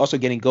thing, but then he's also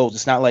getting goals.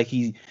 It's not like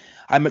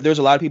there's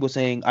a lot of people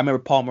saying, I remember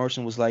Paul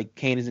Merson was like,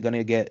 Kane isn't going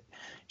to get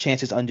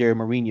chances under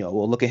Mourinho.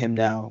 Well, look at him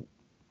now.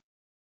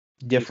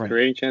 Different. He's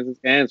creating chances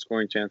and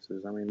scoring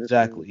chances. I mean,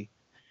 Exactly.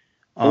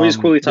 Can we just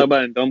quickly talk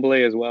about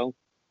Ndombele as well?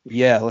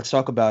 Yeah, let's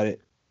talk about it.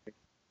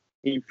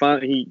 I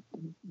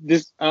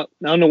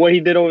don't know what he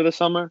did over the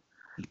summer,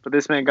 but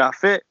this man got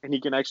fit and he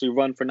can actually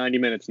run for 90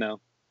 minutes now.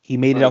 He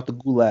made it out the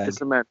gulag.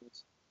 It's a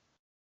madness.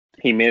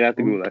 He made it out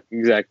the gulag,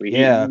 exactly.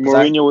 Yeah,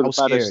 Mourinho was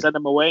about to scared. send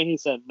him away. He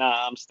said,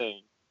 "Nah, I'm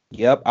staying."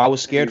 Yep, I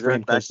was scared he's for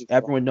him right back because to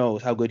everyone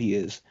knows how good he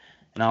is,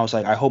 and I was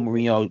like, I hope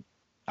Mourinho.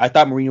 I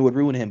thought Mourinho would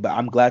ruin him, but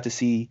I'm glad to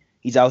see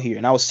he's out here.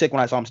 And I was sick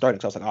when I saw him starting,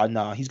 so I was like, oh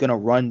nah, he's gonna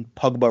run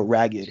Pogba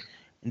ragged,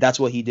 and that's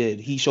what he did.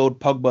 He showed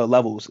Pogba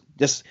levels.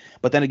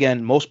 But then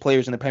again, most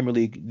players in the Premier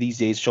League these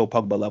days show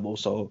Pogba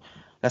levels, so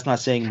that's not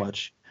saying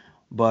much.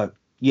 But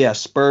yeah,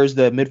 Spurs,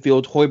 the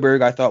midfield,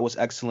 Højbjerg I thought was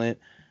excellent,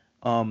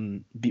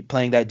 playing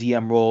that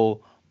DM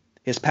role,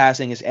 his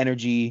passing, his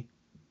energy,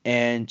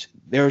 and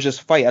there was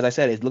just fight. As I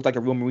said, it looked like a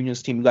real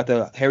Mourinho's team. You got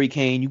the Harry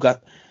Kane, you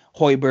got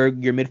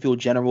Højbjerg, your midfield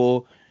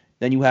general.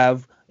 Then you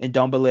have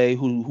Ndombele,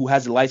 who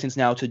has the license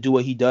now to do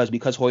what he does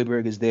because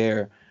Højbjerg is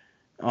there.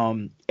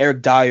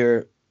 Eric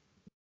Dyer,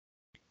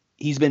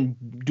 he's been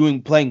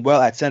playing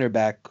well at center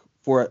back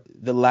for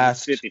the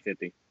last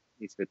 50-50.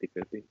 He's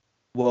 50-50.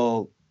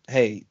 Well,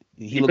 hey,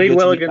 he played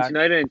well against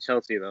United and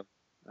Chelsea, though.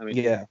 I mean,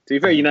 yeah. To be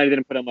fair, United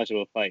didn't put up much of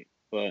a fight,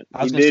 but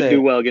he did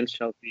do well against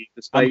Chelsea,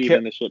 despite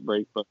even the shit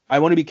break. But I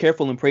want to be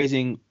careful in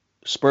praising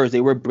Spurs.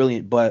 They were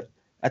brilliant, but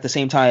at the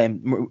same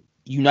time,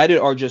 United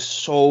are just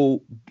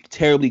so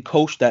terribly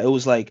coached that it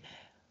was like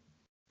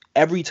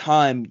every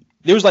time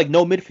there was like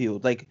no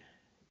midfield. Like,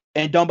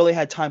 and Ndombele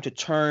had time to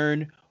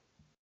turn,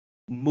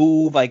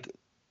 move. Like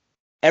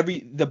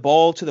the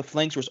ball to the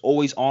flanks was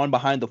always on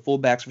behind the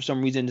fullbacks for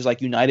some reason. Just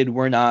like United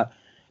were not.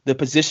 The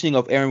positioning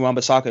of Aaron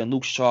Wan-Bissaka and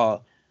Luke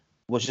Shaw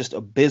was just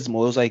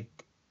abysmal. It was like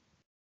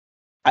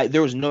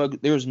there was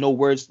no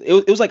words.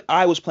 It was like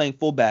I was playing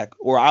fullback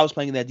or I was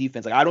playing in that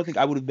defense. Like I don't think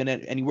I would have been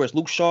any worse.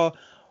 Luke Shaw,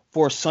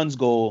 for Son's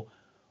goal,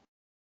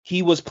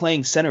 he was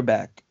playing center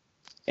back,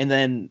 and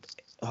then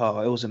it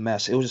was a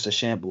mess. It was just a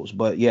shambles.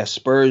 But yeah,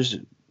 Spurs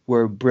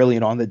were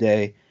brilliant on the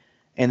day,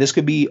 and this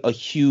could be a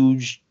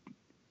huge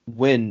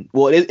win.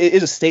 Well, it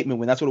is a statement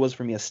win. That's what it was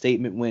for me, a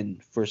statement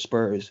win for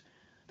Spurs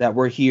that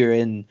we're here,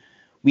 and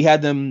we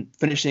had them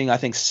finishing, I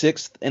think,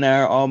 6th in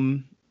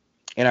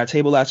our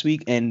table last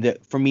week, and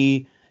for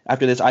me,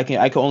 after this, I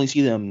can only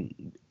see them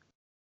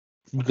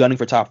gunning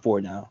for top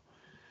 4 now.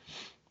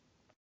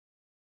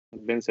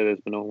 Ben said this,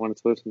 but no one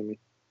wants to listen to me.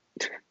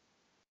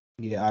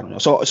 Yeah, I don't know.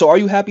 So are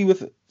you happy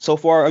with so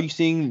far? Are you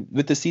seeing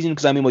with the season?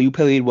 Because I mean, you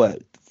played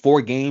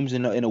 4 games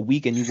in a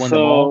week and you won them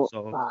all.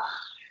 So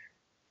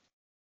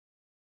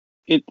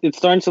it's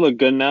starting to look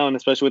good now, and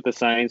especially with the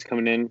signings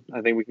coming in, I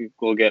think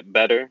we'll get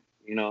better.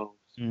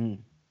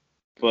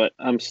 But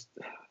it's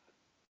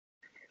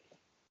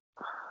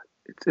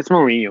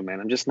Mourinho,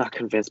 man. I'm just not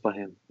convinced by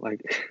him.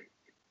 Like,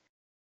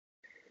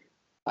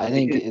 I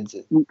think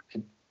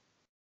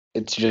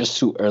it's just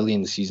too early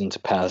in the season to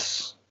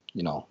pass,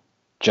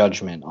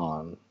 judgment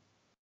on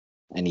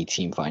any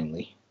team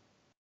finally.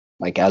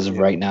 Like, as of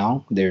right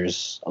now,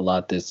 there's a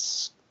lot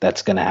that's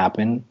going to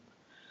happen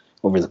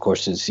over the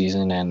course of the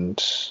season,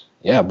 and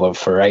Yeah, but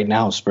for right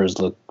now, Spurs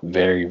look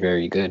very,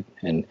 very good,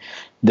 and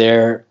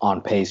they're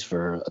on pace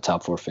for a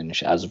top 4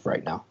 finish as of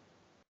right now.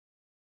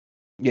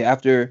 Yeah,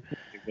 after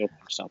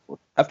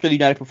the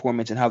United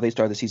performance and how they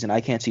started the season,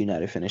 I can't see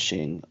United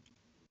finishing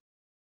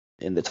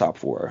in the top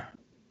 4.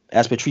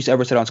 As Patrice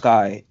Evra said on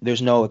Sky,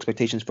 there's no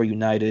expectations for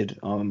United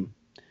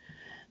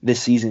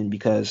this season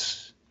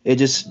because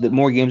the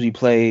more games we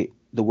play,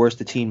 the worse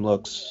the team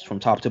looks from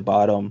top to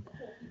bottom.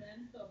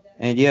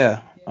 And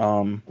yeah,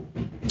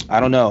 I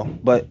don't know,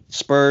 but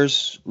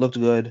Spurs looked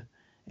good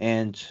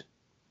and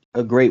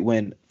a great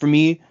win. For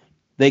me,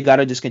 they got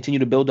to just continue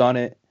to build on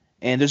it.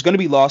 And there's going to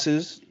be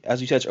losses,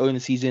 as you said early in the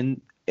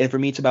season. And for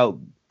me, it's about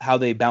how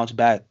they bounce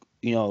back.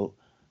 You know,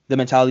 the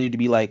mentality to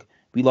be like,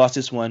 we lost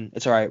this one,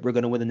 it's all right. We're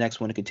going to win the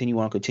next one and continue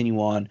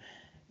on.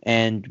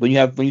 And when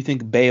you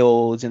think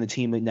Bale is in the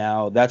team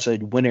now, that's a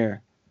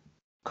winner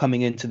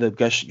coming into the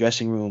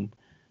dressing room.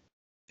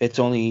 It's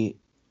only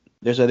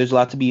there's a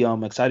lot to be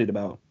excited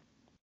about.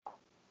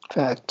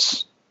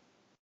 Facts.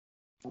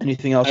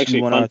 Anything else Actually,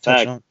 you want to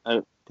touch on?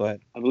 Go ahead.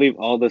 I believe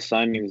all the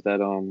signings that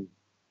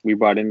we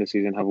brought in this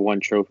season have won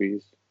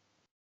trophies.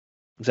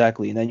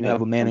 Exactly, and then you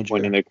have a manager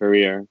in their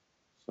career.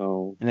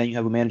 So and then you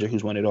have a manager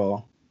who's won it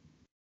all.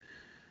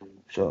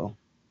 So,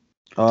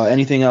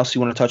 anything else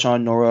you want to touch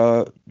on,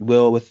 Nora,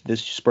 Will, with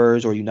this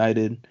Spurs or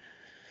United?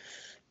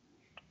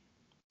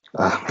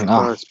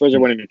 No. Spurs are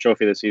winning the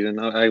trophy this season.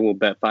 I will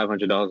bet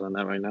 $500 on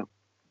that right now.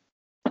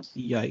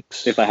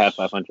 Yikes! If I have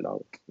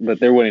 $500, but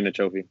they're winning the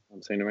trophy.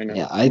 I'm saying it right now.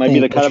 Yeah, it might be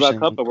the Carabao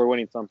Cup, but we're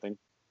winning something.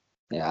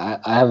 Yeah,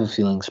 I have a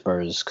feeling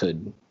Spurs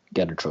could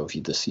get a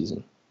trophy this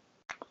season.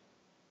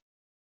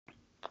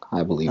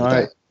 I believe that.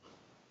 Right.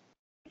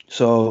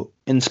 So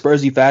in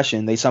Spursy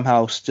fashion, they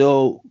somehow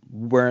still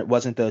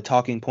wasn't the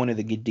talking point of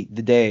the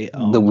day.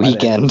 The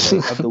weekend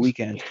of the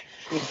weekend.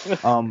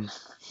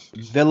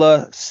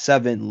 Villa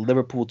 7,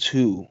 Liverpool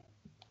 2.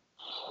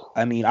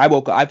 I mean,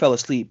 I fell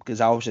asleep because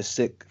I was just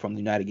sick from the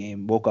United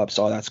game. Woke up,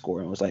 saw that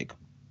score, and was like,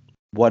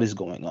 "What is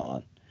going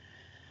on?"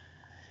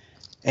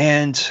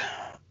 And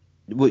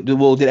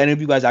did any of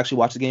you guys actually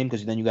watch the game?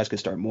 Because then you guys could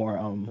start more.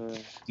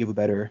 Give a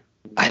better.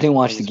 I didn't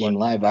watch the game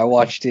live. I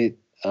watched it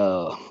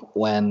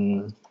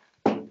when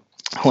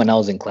I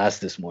was in class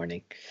this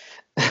morning.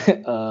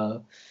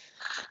 But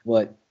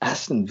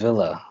Aston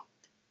Villa,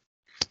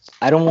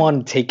 I don't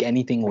want to take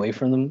anything away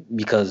from them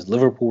because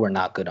Liverpool were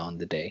not good on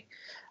the day.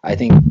 I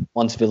think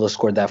once Villa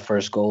scored that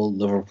first goal,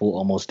 Liverpool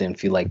almost didn't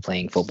feel like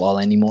playing football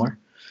anymore.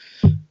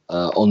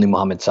 Only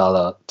Mohamed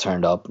Salah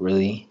turned up,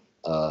 really.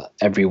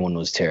 Everyone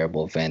was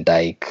terrible. Van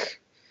Dijk.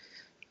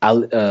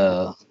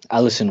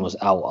 Alisson was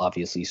out,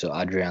 obviously, so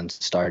Adrian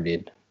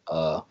started.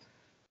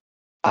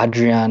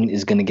 Adrian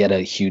is going to get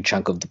a huge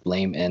chunk of the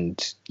blame,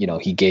 and,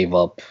 he gave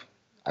up,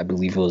 I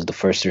believe it was the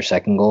first or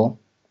second goal.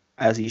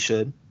 As he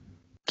should.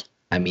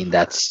 I mean,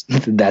 that's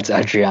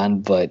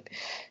Adrian, but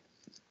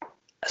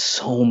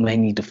so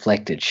many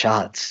deflected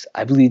shots.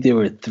 I believe there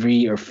were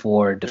 3 or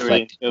 4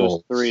 deflected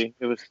goals. It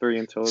was 3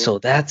 in total. So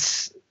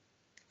that's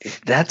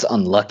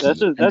unlucky.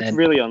 That's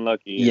really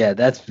unlucky. Yeah,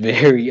 that's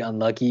very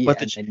unlucky.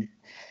 But then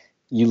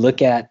you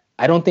look at,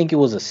 I don't think it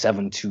was a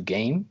 7-2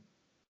 game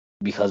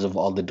because of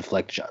all the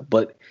deflected shots.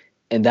 But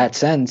in that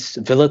sense,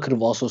 Villa could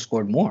have also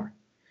scored more.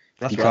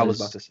 That's what I was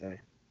about to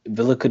say.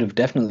 Villa could have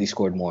definitely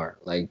scored more.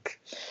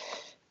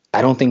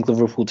 I don't think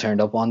Liverpool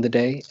turned up on the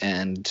day,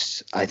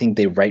 and I think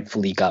they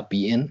rightfully got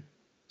beaten.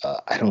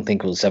 I don't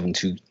think it was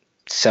 7-2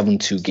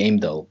 game,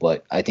 though,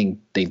 but I think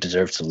they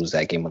deserved to lose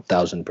that game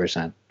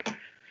 1,000%.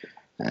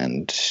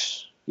 And,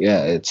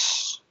 yeah,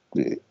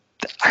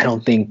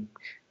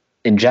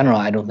 in general,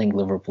 I don't think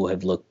Liverpool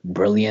have looked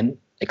brilliant,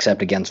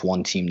 except against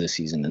one team this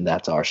season, and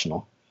that's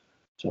Arsenal.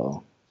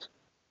 So,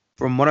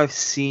 from what I've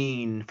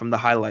seen from the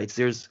highlights,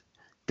 there's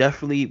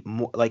definitely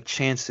more,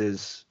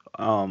 chances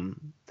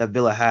that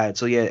Villa had.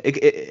 So yeah,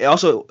 it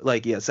also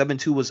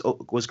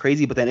 7-2 was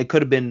crazy, but then it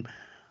could have been,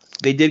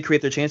 they did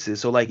create their chances.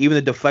 So even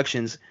the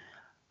deflections,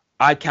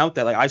 I count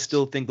that. I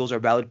still think those are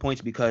valid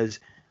points because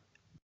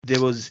it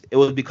was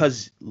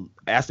because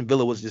Aston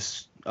Villa was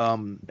just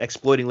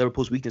exploiting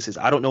Liverpool's weaknesses.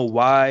 I don't know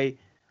why.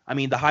 I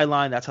mean, the high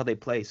line, that's how they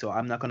play. So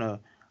I'm not gonna.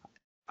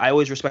 I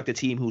always respect a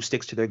team who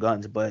sticks to their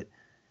guns, but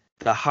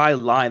the high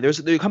line,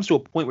 there comes to a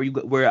point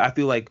where I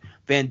feel like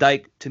Van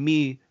Dijk, to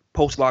me,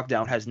 post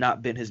lockdown has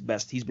not been his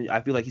best.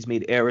 I feel like he's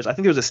made errors. I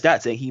think there was a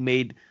stat saying he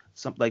made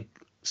some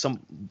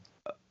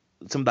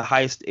of the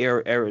highest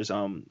errors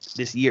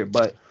this year.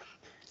 But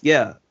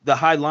yeah, the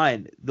high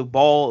line, the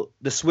ball,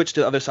 the switch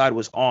to the other side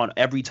was on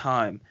every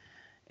time,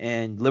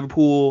 and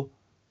Liverpool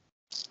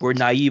were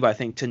naive, I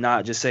think, to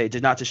not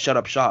to shut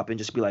up shop and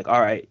just be like, all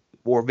right,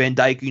 or Van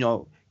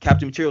Dijk,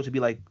 captain material to be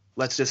like,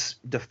 let's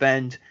just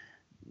defend,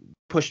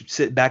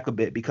 sit back a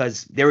bit,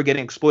 because they were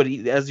getting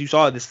exploited. As you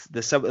saw,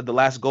 the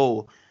last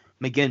goal,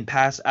 McGinn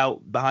passed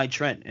out behind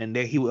Trent, and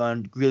there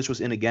Grealish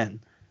was in again.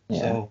 Yeah.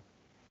 So,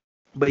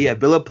 but yeah,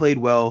 Villa played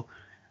well,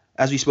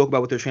 as we spoke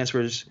about with their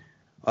transfers.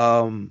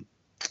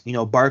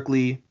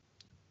 Barkley,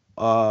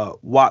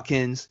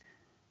 Watkins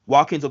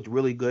Watkins looked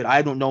really good.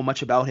 I don't know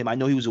much about him. I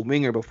know he was a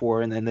winger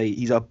before, and then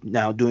he's up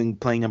now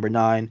playing number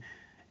 9,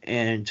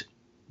 and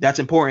that's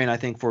important, I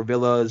think, for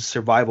Villa's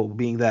survival.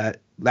 Being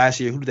that last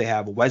year, who do they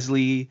have?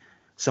 Wesley,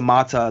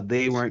 Samata.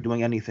 They weren't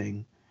doing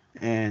anything,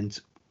 and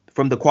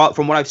from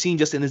what I've seen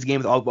just in this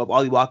game with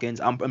Ollie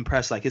Watkins, I'm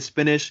impressed. Like his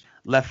finish,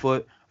 left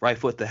foot, right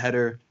foot, the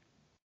header.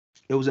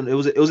 It was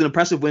an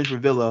impressive win for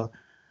Villa,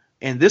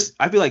 and this,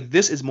 I feel like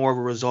this is more of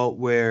a result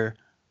where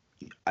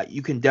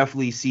you can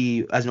definitely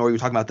see, as Nori, you were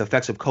talking about the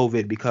effects of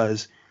COVID,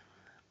 because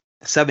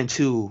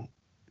 7-2,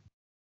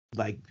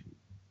 like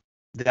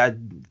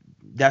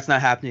that's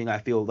not happening. I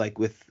feel like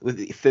with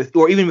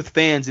or even with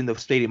fans in the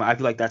stadium, I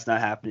feel like that's not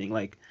happening.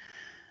 Like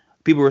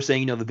people were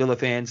saying, the Villa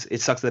fans,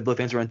 it sucks that the Villa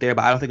fans weren't there,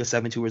 but I don't think a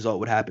 7-2 result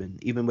would happen,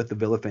 even with the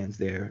Villa fans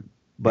there.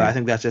 But I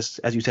think that's just,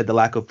 as you said, the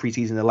lack of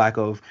preseason, the lack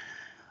of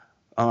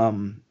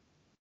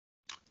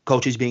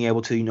coaches being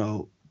able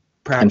to,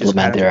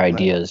 implement their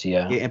ideas,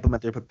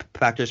 implement their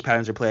practice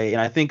patterns of play.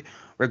 And I think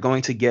we're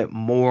going to get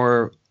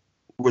more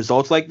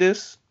results like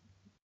this.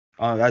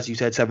 As you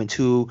said,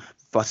 7-2,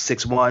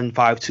 6-1,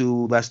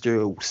 5-2,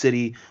 Leicester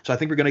City. So I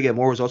think we're going to get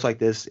more results like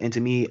this. And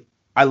to me,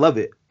 I love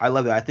it.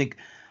 I think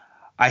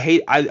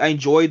I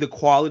enjoy the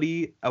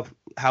quality of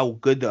how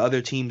good the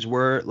other teams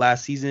were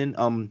last season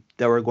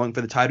that were going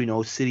for the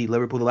title, City,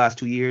 Liverpool the last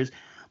 2 years.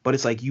 But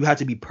it's like you had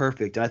to be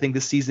perfect. And I think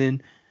this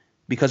season,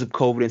 because of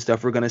COVID and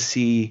stuff, we're going to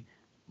see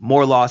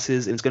more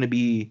losses. And it's going to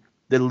be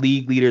the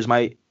league leaders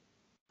might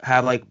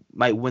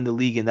win the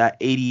league in that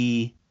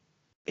 80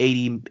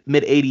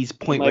 mid-80s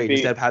point rate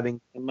instead of having.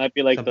 It might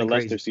be like the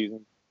Leicester crazy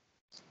season.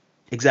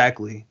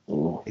 Exactly.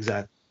 Ooh,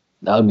 exactly.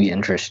 That would be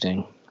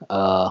interesting.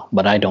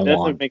 But I don't That's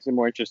want. what makes it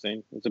more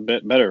interesting. It's a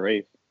bit better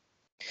race.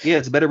 Yeah,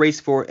 it's a better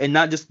race and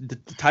not just the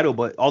title,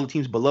 but all the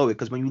teams below it.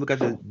 Because when you look at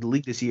the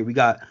league this year, we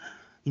got,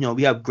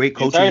 we have great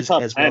coaches the entire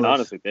top as 10, well.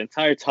 honestly, the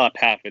entire top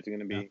half is going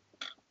to be.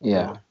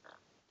 Yeah.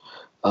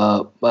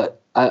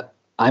 But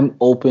I'm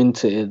open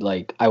to it.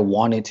 Like, I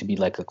want it to be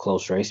like a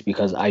close race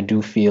because I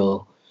do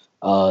feel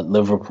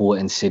Liverpool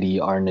and City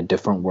are in a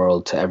different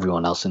world to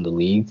everyone else in the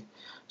league.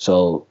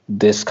 So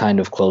this kind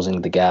of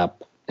closing the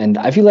gap. And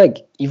I feel like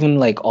even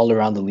like all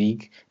around the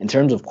league, in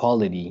terms of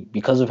quality,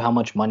 because of how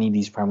much money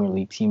these Premier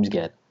League teams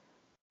get,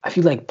 I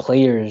feel like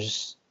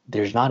players,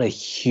 there's not a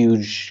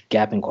huge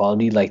gap in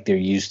quality like there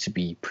used to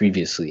be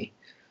previously.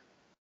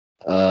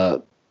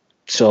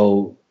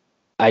 So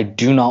I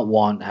do not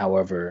want,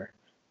 however,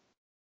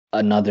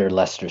 another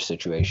Leicester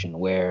situation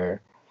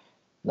where,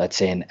 let's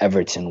say, an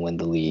Everton win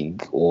the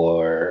league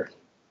or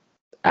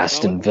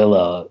Aston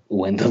Villa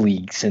win the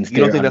league since You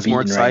don't they're think that's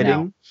more unbeaten right exciting?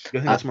 now. You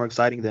don't think that's more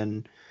exciting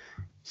than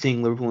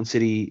seeing Liverpool and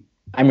City?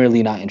 I'm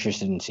really not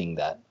interested in seeing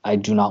that. I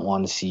do not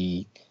want to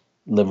see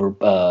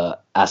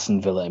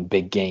Aston Villa in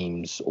big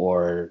games,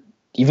 or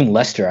even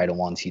Leicester. I don't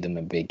want to see them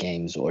in big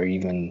games, or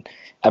even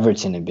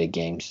Everton in big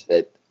games.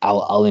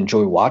 I'll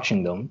enjoy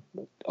watching them.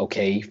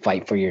 Okay,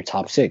 fight for your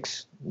top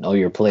 6, know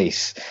your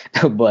place.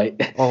 But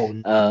this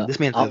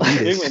man's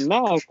elitist.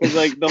 No, because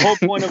like the whole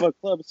point of a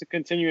club is to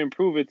continue to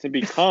improve it to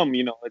become,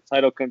 a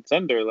title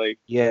contender. Like,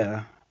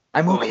 yeah.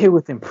 I'm okay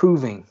with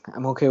improving.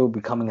 I'm okay with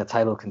becoming a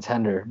title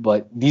contender,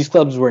 but these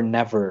clubs were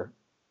never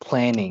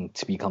planning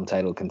to become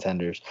title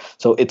contenders.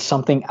 So it's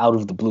something out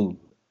of the blue.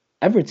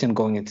 Everton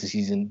going into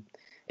season,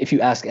 if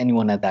you ask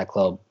anyone at that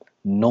club,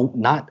 no,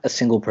 not a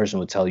single person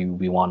would tell you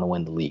we want to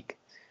win the league.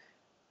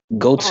 Of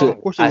course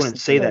they wouldn't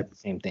say that. The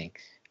same thing.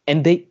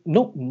 And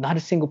not a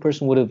single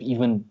person would have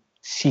even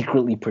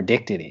secretly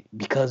predicted it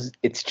because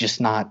it's just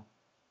not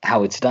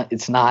how it's done.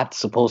 It's not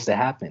supposed to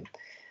happen.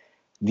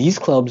 These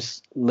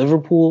clubs,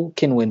 Liverpool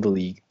can win the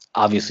league.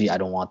 Obviously, I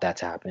don't want that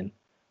to happen,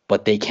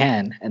 but they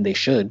can and they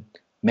should.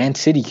 Man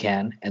City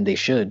can and they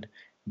should.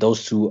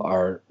 Those two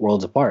are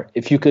worlds apart.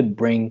 If you could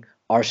bring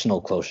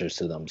Arsenal closer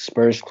to them,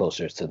 Spurs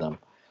closer to them,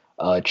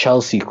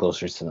 Chelsea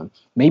closer to them,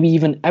 maybe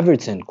even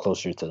Everton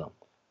closer to them,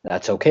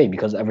 that's okay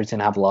because Everton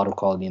have a lot of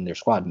quality in their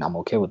squad, and I'm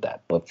okay with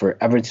that. But for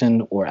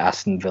Everton or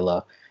Aston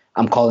Villa,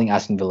 I'm calling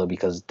Aston Villa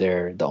because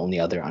they're the only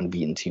other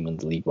unbeaten team in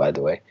the league, by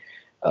the way.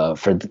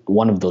 For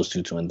one of those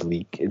two to win the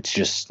league, it's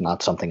just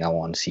not something I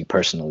want to see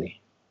personally.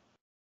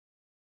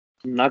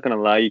 I'm not gonna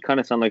lie, you kind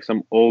of sound like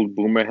some old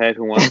boomer head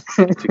who wants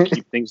to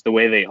keep things the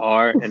way they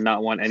are and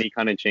not want any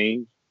kind of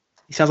change.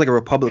 He sounds like a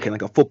Republican,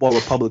 like a football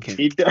Republican.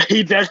 He does.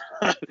 That's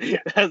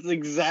the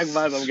exact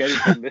vibe I'm getting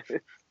from this.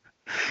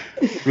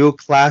 Real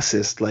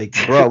classist, like,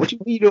 bro. What you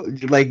mean?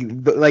 Like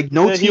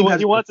no team.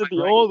 He wants it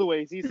the old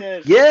ways. He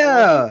said,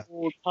 "Yeah,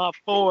 top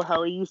 4,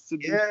 how he used to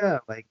do." Yeah,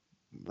 like,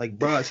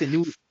 bro,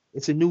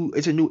 it's a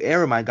new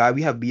era, my guy.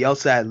 We have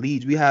Bielsa at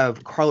Leeds. We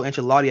have Carlo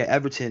Ancelotti at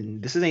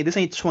Everton. This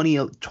ain't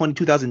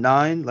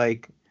 2009.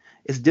 Like,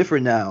 it's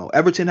different now.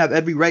 Everton have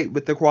every right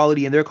with their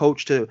quality and their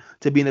coach to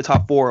be in the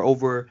top 4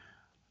 over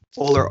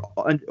Ole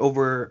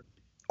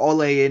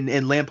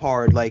and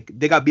Lampard. Like,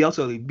 they got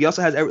Bielsa.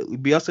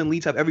 Bielsa and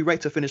Leeds have every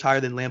right to finish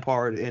higher than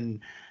Lampard and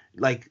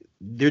like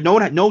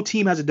no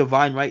team has a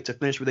divine right to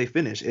finish where they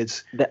finish.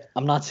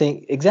 I'm not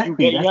saying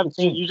exactly. That's the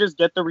thing. You just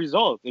get the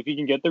results. If you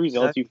can get the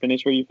results, you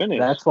finish where you finish.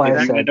 That's why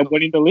you end up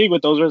winning the league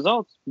with those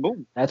results.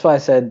 Boom. That's why I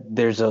said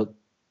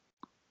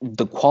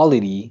the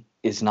quality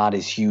is not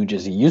as huge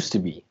as it used to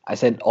be. I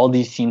said all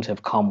these teams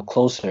have come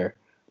closer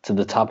to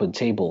the top of the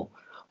table,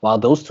 while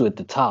those two at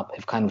the top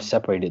have kind of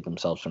separated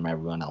themselves from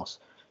everyone else.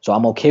 So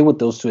I'm okay with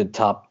those two at the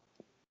top,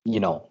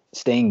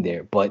 staying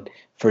there. But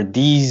for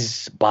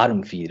these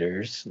bottom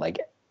feeders like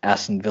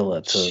Aston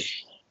Villa to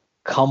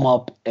come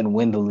up and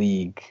win the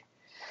league,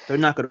 they're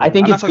not going to. I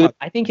think it's good.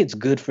 I think it's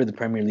good for the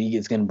Premier League.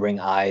 It's going to bring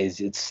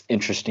eyes. It's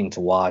interesting to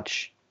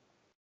watch.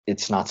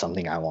 It's not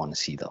something I want to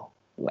see, though.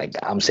 Like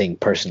I'm saying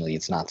personally,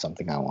 it's not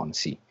something I want to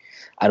see.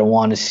 I don't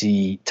want to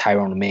see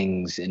Tyrone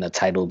Mings in a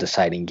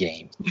title-deciding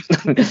game.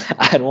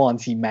 I don't want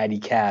to see Matty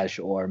Cash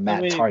or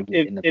Matt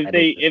Target in the title.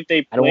 If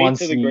they play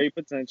to the great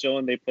potential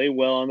and they play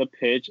well on the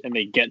pitch and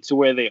they get to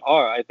where they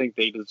are, I think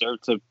they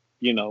deserve to,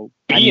 be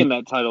in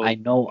that title. I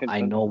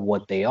know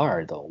what they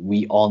are, though.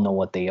 We all know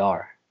what they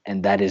are,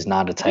 and that is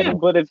not a title.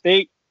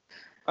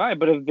 Yeah,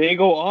 but if they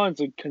go on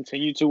to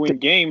continue to win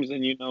games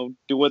and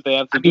do what they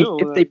have to do,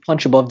 if they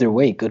punch above their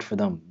weight, good for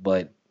them.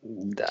 But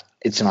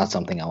it's not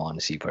something I want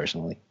to see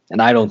personally,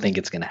 and I don't think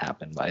it's going to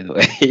happen. By the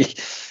way,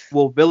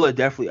 well, Villa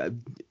definitely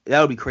that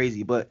would be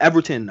crazy. But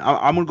Everton,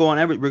 I'm going to go on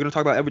Everton. We're going to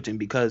talk about Everton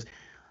because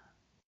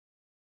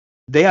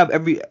they have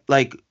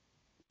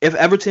if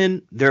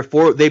Everton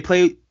they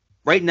play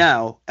right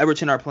now.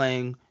 Everton are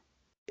playing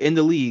in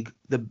the league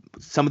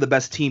some of the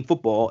best team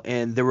football,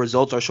 and the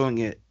results are showing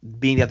it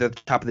being at the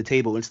top of the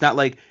table. It's not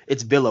like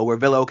it's Villa, where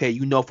Villa, okay,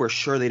 for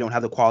sure they don't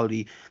have the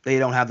quality, they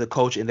don't have the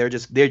coach, and they're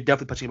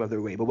definitely punching above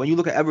their weight. But when you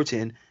look at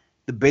Everton,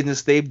 the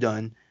business they've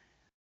done,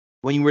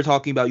 when you were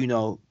talking about,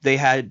 they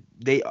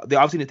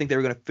obviously didn't think they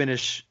were going to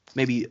finish,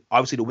 maybe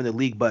obviously to win the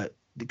league, but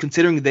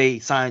considering they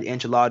signed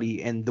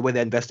Ancelotti and the way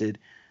they invested,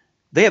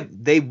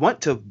 they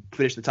want to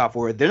finish the top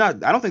four. They're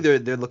not. I don't think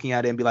they're looking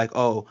at it and be like,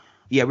 oh,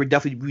 yeah, we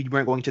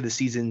weren't going into the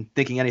season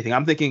thinking anything.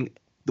 I'm thinking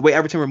the way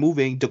Everton were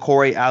moving,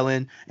 Decore,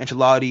 Allen,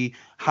 Ancelotti,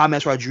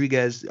 James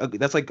Rodriguez,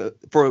 that's like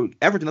for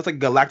Everton, that's like a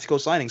Galactico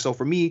signing. So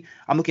for me,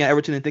 I'm looking at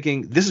Everton and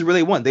thinking this is where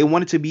they want. They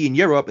wanted to be in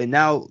Europe, and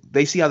now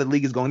they see how the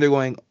league is going. They're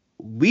going,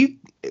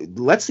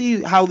 let's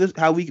see how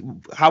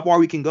far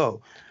we can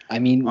go. I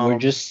mean, we're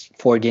just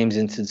 4 games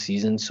into the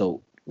season,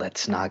 so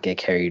let's not get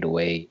carried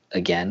away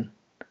again.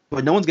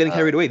 But no one's getting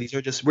carried away.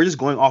 We're just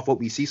going off what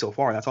we see so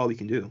far. That's all we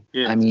can do.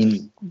 Yeah. I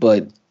mean,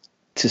 but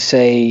to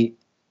say,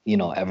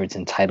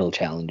 Everton title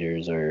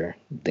challengers, or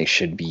they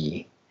should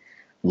be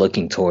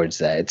looking towards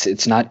that.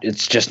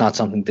 It's just not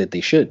something that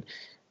they should.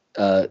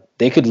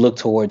 They could look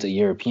towards a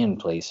European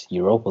place,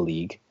 Europa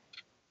League.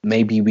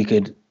 Maybe we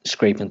could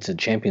scrape into the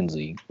Champions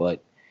League,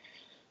 but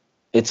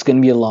it's going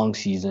to be a long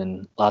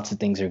season. Lots of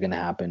things are going to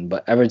happen,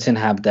 but Everton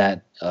have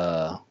that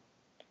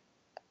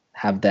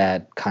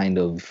kind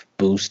of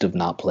boost of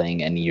not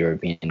playing any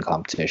European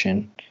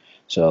competition.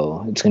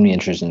 So it's going to be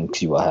interesting to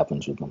see what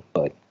happens with them,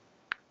 but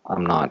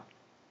I'm not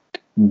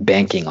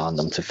banking on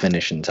them to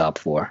finish in top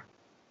 4.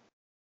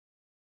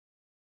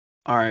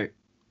 All right.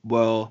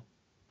 Well,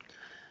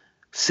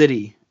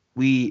 City,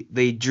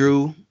 they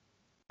drew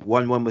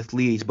 1-1 with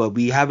Leeds, but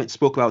we haven't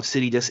spoke about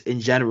City just in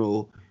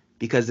general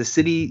because the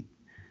City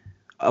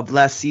of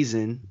last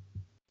season,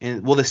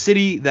 the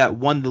City that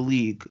won the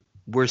league,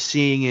 we're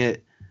seeing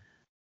it.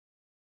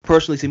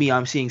 Personally, to me,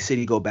 I'm seeing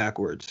City go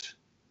backwards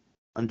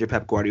under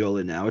Pep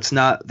Guardiola now.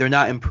 They're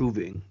not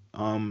improving.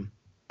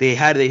 They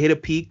hit a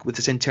peak with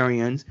the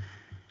Centurions,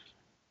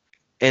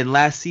 and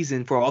last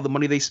season, for all the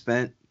money they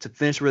spent to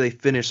finish where they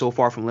finished so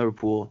far from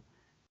Liverpool,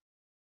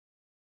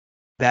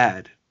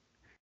 bad.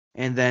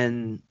 And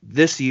then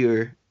this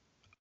year,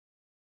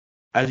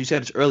 as you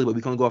said, it's early, but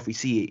we can only go off we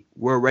see.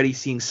 We're already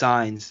seeing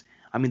signs.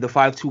 I mean, the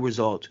 5-2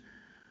 result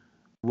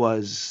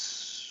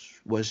was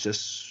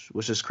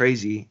just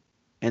crazy.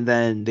 And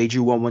then they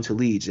drew 1-1 to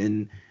Leeds.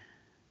 And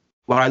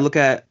when I look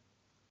at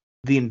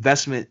the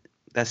investment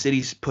that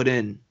City's put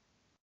in,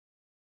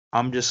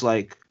 I'm just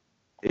like,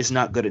 it's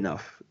not good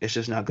enough. It's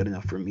just not good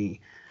enough for me.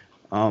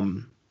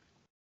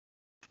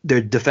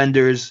 Their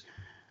defenders,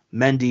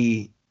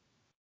 Mendy,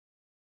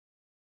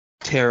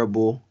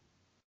 terrible.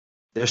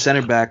 Their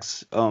center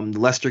backs, the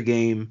Leicester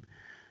game,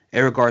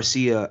 Eric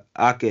Garcia,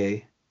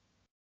 Ake.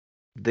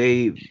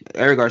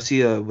 Eric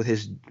Garcia with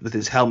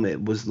his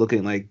helmet was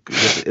looking like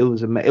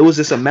it was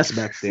just a mess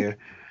back there.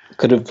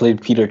 Could have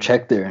played Peter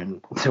Cech there,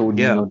 and there would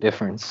be no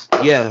difference.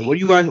 Yeah. What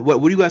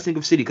do you guys think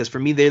of City? Because for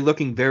me, they're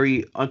looking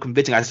very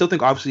unconvincing. I still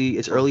think obviously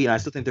it's early, and I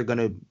still think they're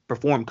gonna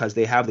perform because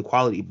they have the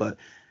quality. But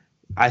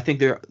I think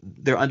they're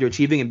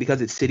underachieving, and because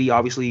it's City,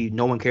 obviously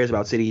no one cares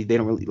about City. They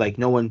don't really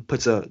no one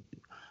puts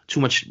too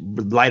much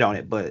light on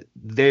it. But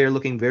they're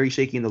looking very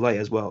shaky in the light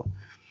as well.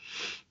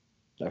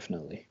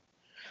 Definitely.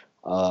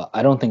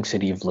 I don't think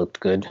City have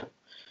looked good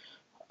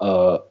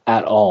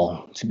at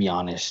all, to be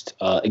honest.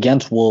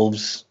 Against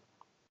Wolves,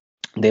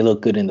 they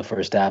looked good in the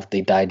first half. They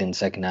died in the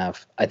second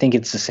half. I think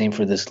it's the same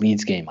for this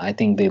Leeds game. I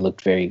think they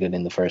looked very good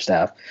in the first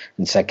half.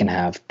 In the second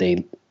half,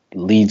 they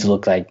Leeds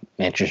look like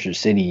Manchester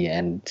City,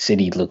 and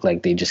City look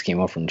like they just came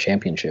up from the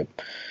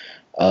championship.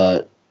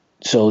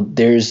 So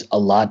there's a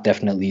lot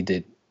definitely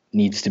that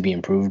needs to be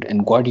improved.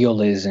 And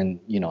Guardiola isn't,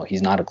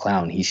 he's not a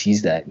clown. He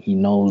sees that. He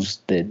knows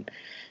that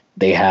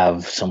they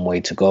have some way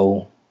to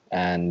go.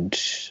 And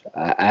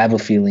I have a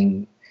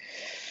feeling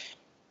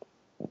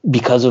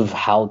because of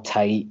how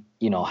tight,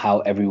 how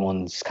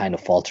everyone's kind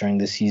of faltering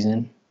this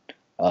season,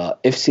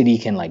 if City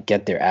can like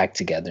get their act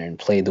together and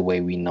play the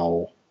way we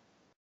know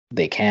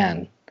they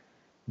can,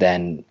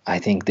 then I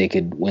think they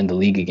could win the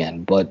league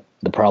again. But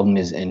the problem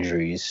is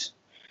injuries.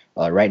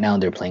 Right now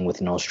they're playing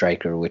with no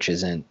striker, which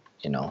isn't,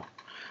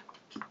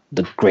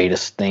 the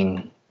greatest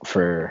thing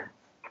for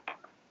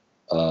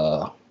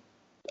a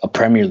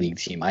Premier League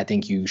team. I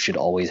think you should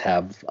always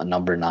have a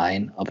number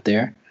 9 up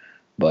there.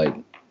 But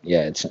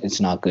yeah, it's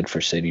not good for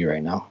City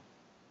right now,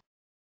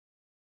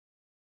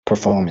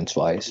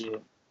 performance-wise.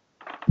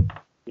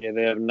 Yeah,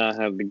 they have not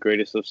had the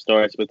greatest of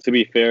starts. But to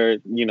be fair,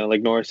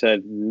 like Nora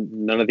said,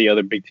 none of the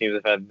other big teams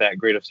have had that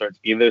great of starts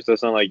either. So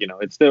it's not like,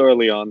 it's still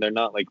early on. They're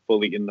not like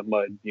fully in the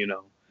mud,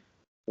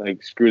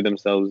 like screw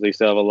themselves. They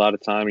still have a lot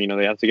of time.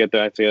 They have to get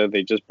their act together.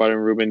 They just brought in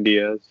Ruben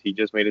Diaz. He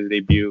just made his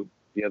debut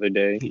the other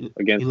day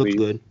against He looked Leeds.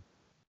 good.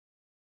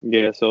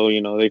 Yeah, so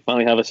they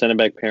finally have a center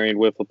back pairing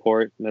with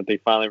Laporte, and that they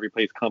finally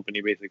replaced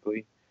Company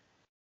basically.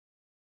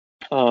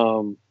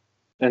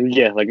 And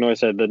yeah, like Noah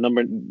said,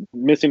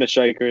 missing a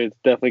striker, it's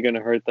definitely going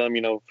to hurt them.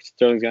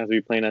 Sterling's going to have to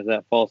be playing as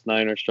that false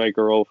 9 or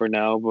striker role for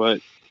now. But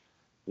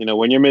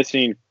when you're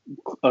missing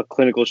a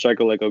clinical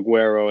striker like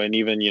Aguero and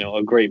even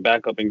a great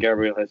backup in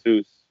Gabriel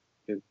Jesus,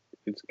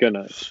 it's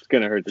gonna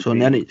hurt the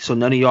team. So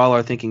none of y'all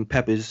are thinking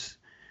Pep is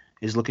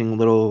looking a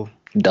little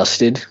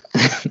dusted.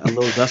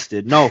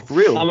 Dusted. No, for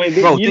real. I mean,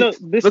 bro,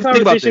 this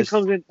conversation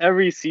comes in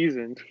every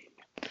season.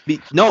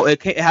 No,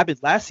 it happened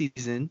last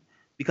season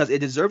because it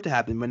deserved to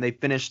happen when they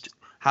finished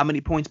how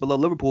many points below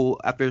Liverpool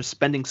after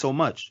spending so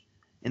much.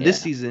 And this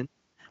season,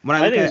 when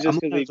I think it's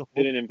just because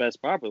they didn't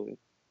invest properly.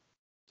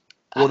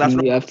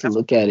 Well, you have to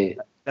look at it.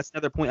 That's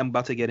another point I'm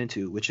about to get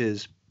into, which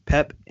is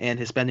Pep and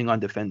his spending on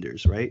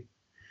defenders, right?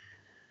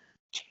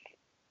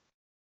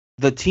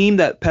 The team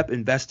that Pep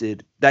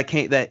invested, that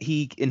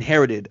he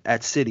inherited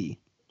at City,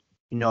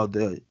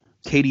 the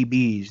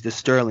KDBs, the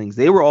Sterlings,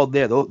 they were all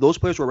there. Those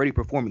players were already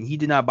performing. He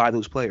did not buy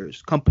those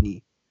players.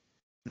 Company,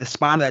 the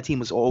spine of that team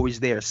was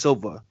always there.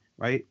 Silva,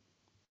 right?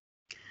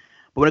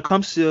 But when it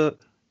comes to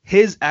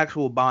his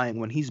actual buying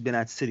when he's been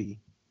at City,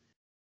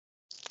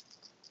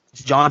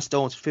 it's John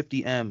Stones,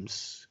 50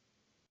 M's,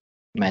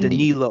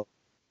 Danilo,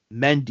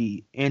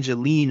 Mendy,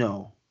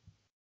 Angelino.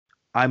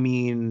 I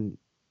mean,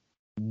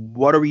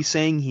 what are we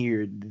saying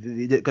here?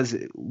 Because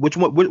which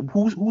one?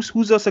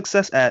 Who's a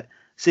success at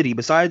City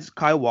besides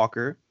Kyle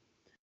Walker?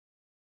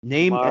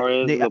 Name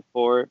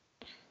Laporte.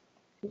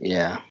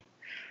 Yeah.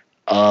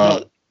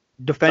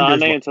 Defenders.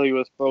 Sane until he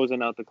was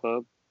frozen out the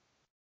club.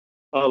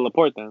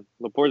 Laporte then.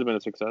 Laporte's been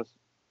a success.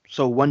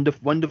 So one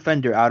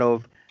defender out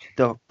of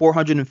the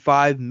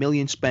 405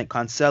 million spent: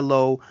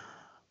 Cancelo,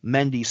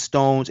 Mendy,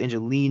 Stones,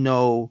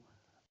 Angelino.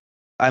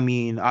 I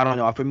mean, I don't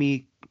know. For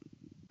me,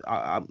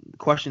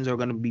 questions are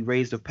going to be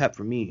raised of Pep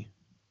for me.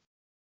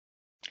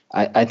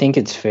 I think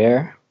it's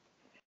fair.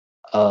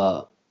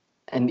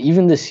 And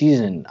even this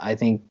season, I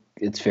think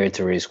it's fair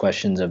to raise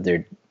questions of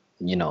their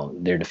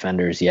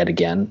defenders yet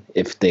again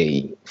if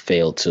they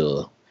fail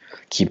to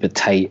keep it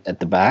tight at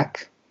the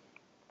back.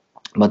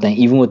 But then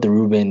even with the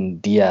Ruben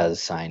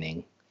Diaz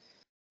signing,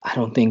 I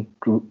don't think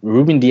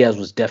Ruben Diaz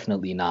was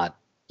definitely not,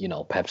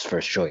 Pep's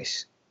first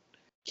choice.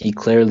 He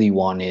clearly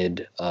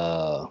wanted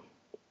Kalidou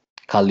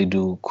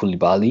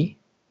Koulibaly.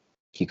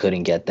 He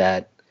couldn't get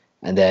that.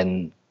 And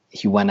then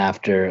he went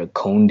after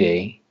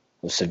Conde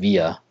of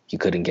Sevilla. He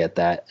couldn't get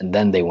that. And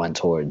then they went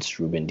towards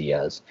Ruben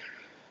Diaz.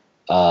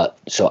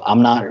 So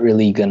I'm not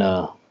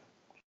gonna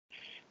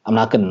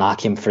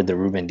knock him for the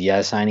Ruben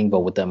Diaz signing,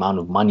 but with the amount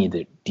of money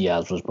that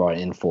Diaz was brought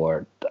in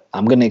for,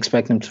 I'm gonna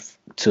expect him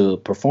to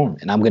perform,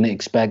 and I'm gonna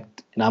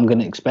expect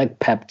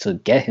Pep to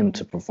get him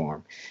to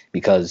perform,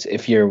 because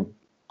if you're,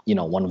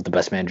 one of the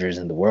best managers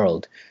in the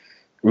world,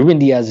 Ruben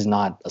Diaz is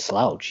not a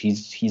slouch.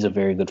 He's a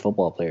very good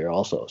football player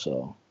also.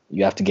 So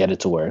you have to get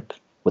it to work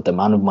with the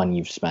amount of money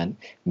you've spent.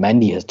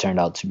 Mendy has turned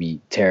out to be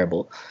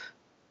terrible.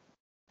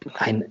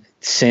 And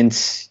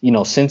since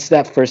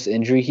that first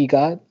injury he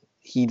got,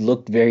 he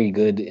looked very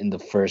good in the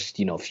first,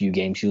 few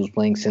games he was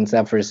playing. Since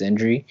that first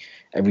injury,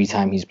 every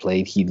time he's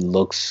played, he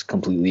looks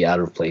completely out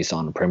of place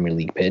on a Premier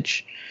League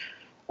pitch.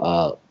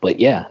 But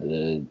yeah,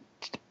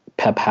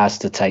 Pep has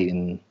to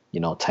tighten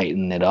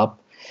it up.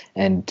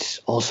 And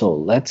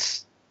also,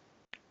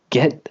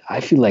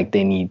 I feel like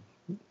they need,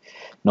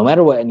 no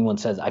matter what anyone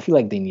says, I feel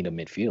like they need a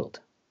midfield.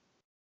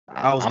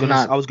 I was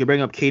gonna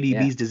bring up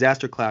KDB's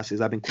disaster classes.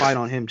 I've been quiet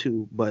on him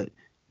too, but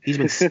he's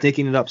been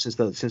sticking it up since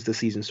the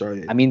season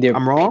started. I mean,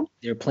 I'm wrong.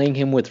 They're playing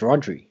him with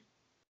Rodri.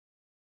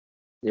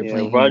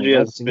 Rodri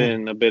has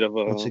been a bit of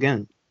a once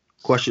again.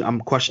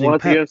 I'm questioning. Well,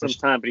 Pep. He some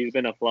time, but he's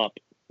been a flop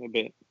a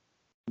bit.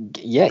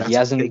 Yeah, he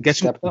hasn't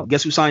stepped up.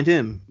 Guess who signed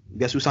him?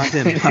 Guess who signed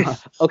him?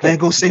 Okay, I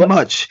ain't gonna say but-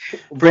 much.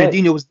 but-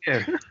 Fernandinho was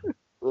there.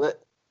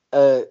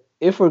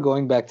 If we're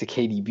going back to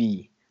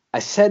KDB, I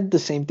said the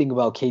same thing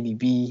about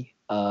KDB.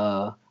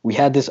 We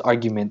had this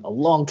argument a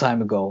long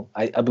time ago.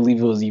 I believe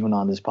it was even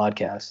on this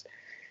podcast.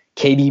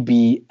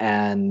 KDB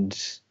and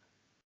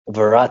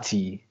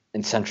Verratti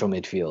in central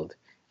midfield.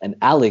 And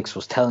Alex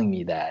was telling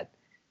me that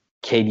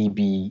he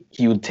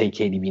would take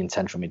KDB in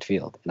central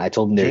midfield. And I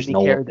told him there's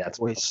no way that's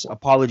possible.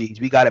 Apologies.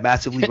 We got it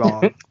massively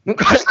wrong. We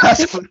got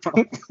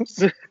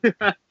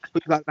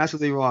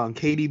massively wrong.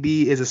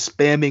 KDB is a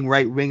spamming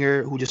right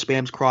winger who just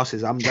spams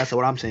crosses. That's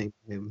what I'm saying.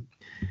 You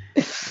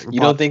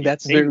don't think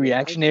that's a bit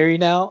reactionary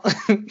now?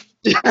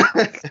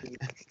 I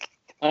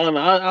don't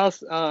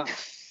know.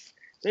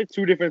 They're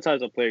two different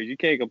types of players. You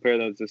can't compare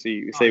them to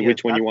say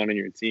which one you want on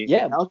your team.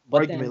 Yeah,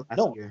 but then,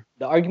 the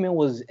argument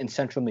was in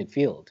central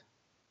midfield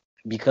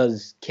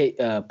because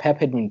Pep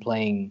had been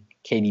playing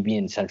KDB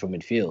in central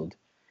midfield,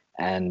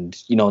 and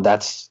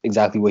that's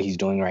exactly what he's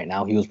doing right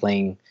now. He was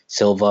playing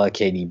Silva,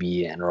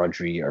 KDB, and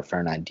Rodri or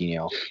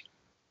Fernandinho.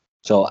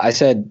 So I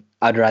said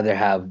I'd rather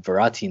have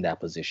Verratti in that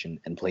position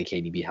and play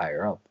KDB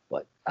higher up,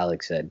 but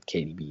Alex said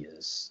KDB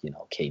is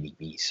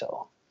KDB.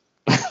 So.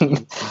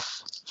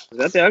 Is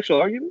that the actual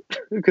argument?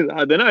 Because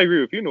then I agree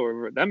with you,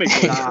 Nora. That makes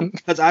sense.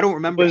 Because I don't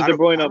remember. De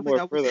Bruyne up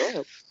more further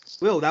up.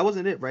 Will, that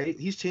wasn't it, right?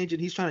 He's changing.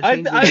 He's trying to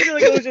change. I feel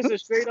like it was just a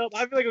straight up.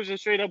 I feel like it was just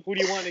straight up. Who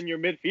do you want in your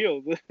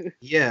midfield?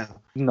 Yeah.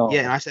 No.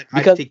 Yeah, and I said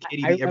because I take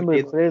KDB. I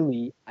remember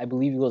clearly. I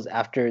believe it was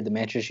after the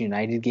Manchester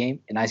United game,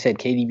 and I said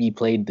KDB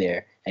played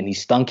there, and he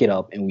stunk it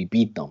up, and we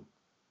beat them.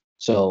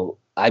 So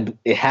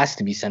it has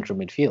to be central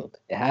midfield.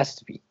 It has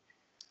to be.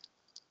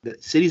 The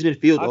City's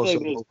midfield I also.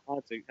 feel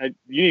like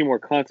you need more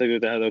context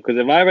with that though, because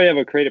if I already have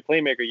a creative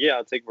playmaker,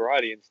 I'll take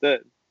Verratti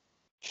instead.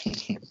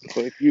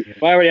 But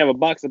if I already have a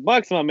box in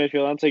my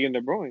midfield, I'm taking De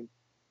Bruyne.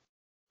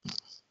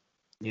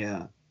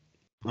 Yeah.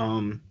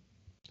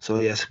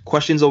 So yes,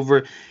 questions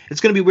over. It's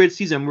gonna be a weird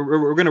season.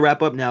 We're gonna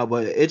wrap up now,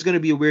 but it's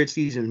gonna be a weird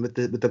season with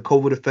the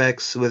COVID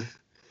effects, with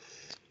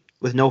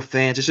no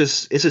fans.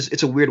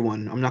 It's a weird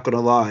one. I'm not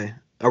gonna lie.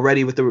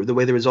 Already with the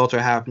way the results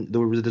are happening, the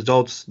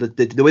results,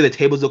 the way the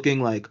table's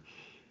looking, like.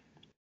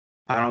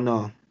 I don't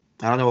know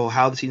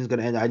how the season's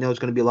gonna end. I know it's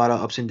gonna be a lot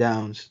of ups and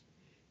downs.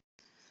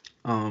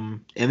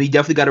 And we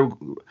definitely gotta.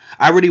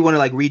 I really want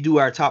to redo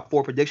our top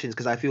 4 predictions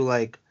because I feel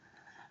like.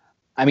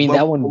 I mean,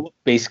 that one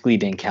basically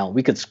didn't count.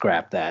 We could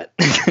scrap that.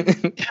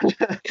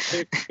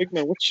 Big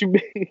man, what you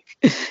mean?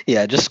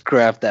 Yeah, just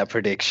scrap that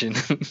prediction.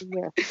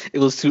 Yeah. It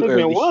was too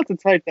early. Man, we'll have to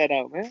type that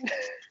out, man.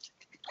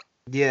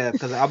 Yeah,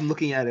 because I'm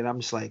looking at it.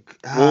 I'm just like,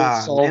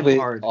 we'll solve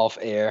Lampard. It off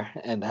air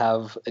and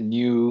have a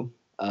new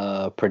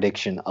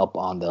prediction up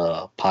on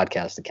the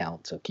podcast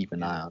account. So keep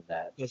an eye on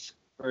that.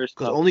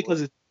 Only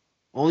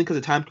because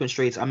of time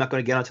constraints, I'm not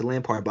going to get onto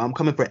Lampard, but I'm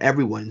coming for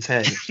everyone's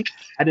head.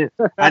 I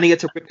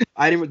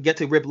didn't get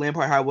to rip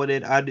Lampard how I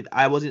wanted.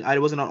 I wasn't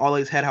on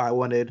Ollie's head how I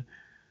wanted.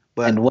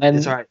 But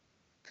it's all right.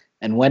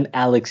 And when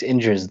Alex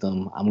injures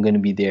them, I'm going to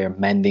be there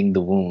mending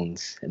the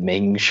wounds and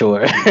making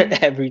sure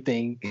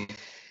everything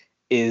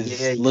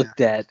is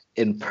looked at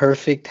in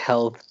perfect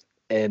health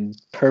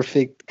and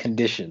perfect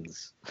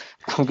conditions.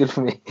 I'm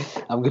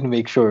gonna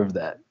make sure of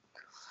that.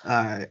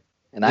 All right.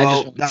 And I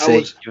just want to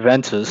say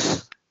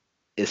Juventus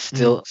is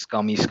still a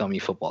scummy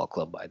football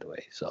club, by the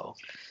way. So.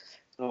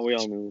 Oh, we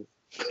all knew.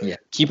 Yeah,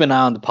 keep an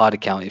eye on the pod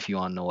account if you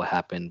want to know what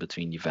happened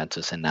between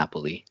Juventus and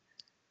Napoli.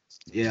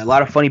 Yeah, a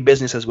lot of funny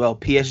business as well.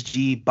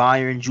 PSG,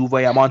 Bayern, Juve.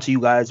 I'm on to you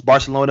guys.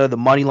 Barcelona, the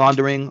money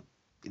laundering.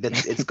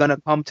 It's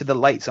gonna come to the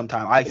light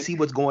sometime. I see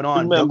what's going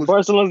on. Man,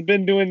 Barcelona's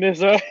been doing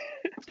this, right?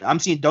 I'm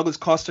seeing Douglas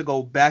Costa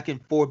go back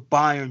and forth.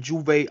 Bayern,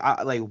 Juve.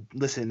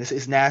 Listen, this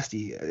is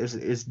nasty.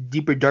 There's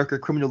deeper, darker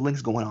criminal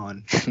links going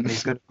on. And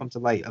it's gonna come to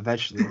light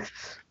eventually.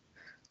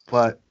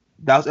 But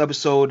that was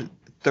episode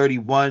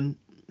 31.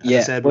 As I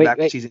said, we're back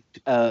to season.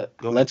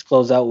 Let's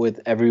close out with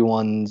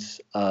everyone's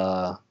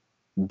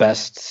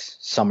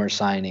best summer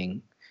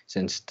signing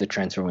since the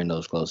transfer window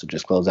is closed. So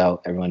just close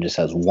out. Everyone just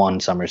has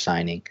one summer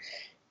signing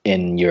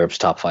in Europe's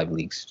top 5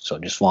 leagues. So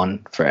just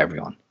one for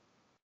everyone.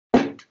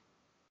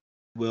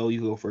 Will,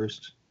 you go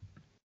first.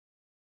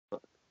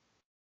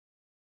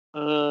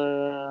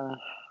 Off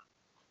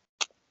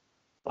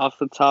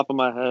the top of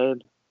my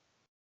head,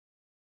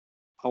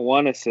 I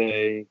want to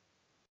say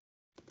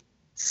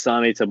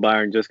Sane to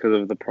Bayern just because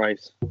of the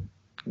price.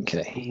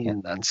 Okay, yeah,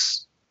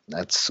 that's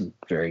a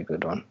very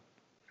good one.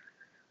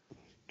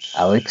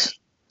 Alex?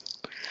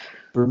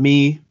 For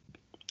me,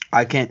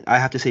 I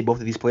have to say both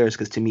of these players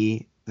because to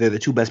me, they're the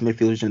 2 best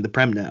midfielders in the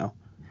Prem now.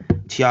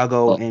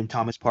 Thiago and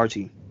Thomas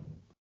Partey.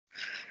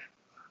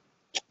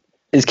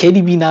 Is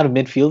KDB not a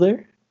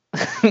midfielder?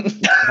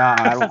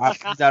 Nah,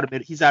 he's out of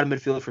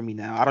midfield for me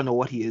now. I don't know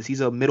what he is.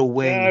 He's a middle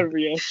wing. Yeah,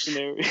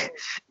 reactionary.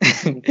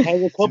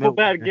 Has a couple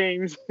bad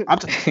games. No.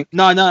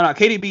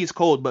 KDB is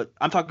cold, but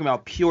I'm talking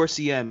about pure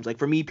CMs. Like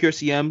for me, pure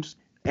CMs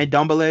and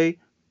Ndombele,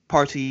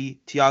 Partey,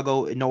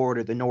 Thiago, in no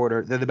order.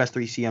 They're the best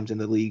 3 CMs in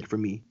the league for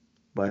me.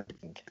 But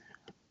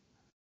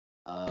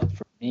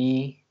for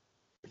me,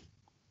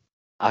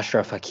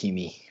 Ashraf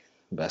Hakimi,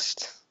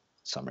 best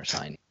summer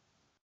signing.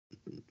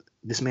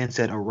 This man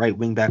said a right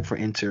wing back for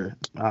Inter.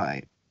 All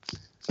right.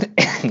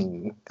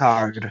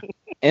 Hard.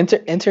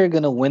 Inter are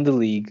gonna win the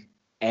league,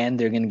 and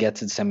they're gonna get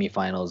to the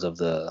semifinals of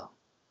the.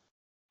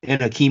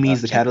 And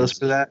Hakimi's the catalyst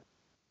for that.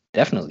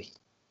 Definitely.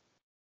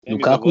 Semis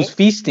of Lukaku's what?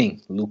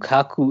 feasting.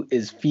 Lukaku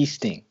is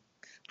feasting.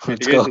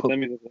 Let's You're go.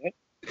 getting to semis of what?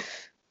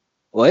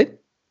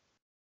 What?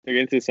 You're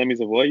getting to the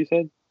semis of what, you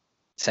said?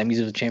 Semis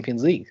of the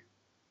Champions League.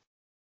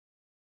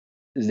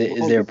 Is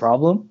there a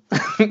problem?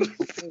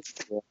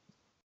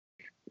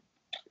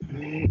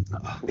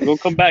 We'll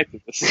come back to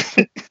this.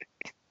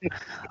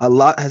 A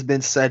lot has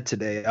been said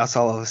today. That's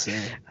all I was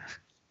saying.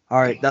 All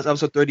right, that's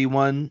episode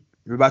 31.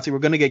 We're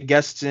gonna get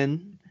guests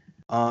in.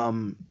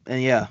 And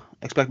yeah,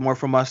 expect more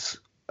from us.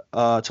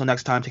 Till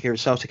next time, take care of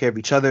yourselves, take care of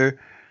each other,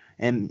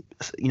 and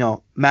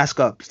mask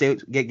up.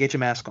 Get your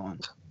mask on.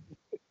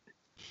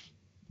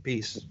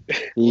 Peace.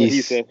 What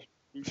he said.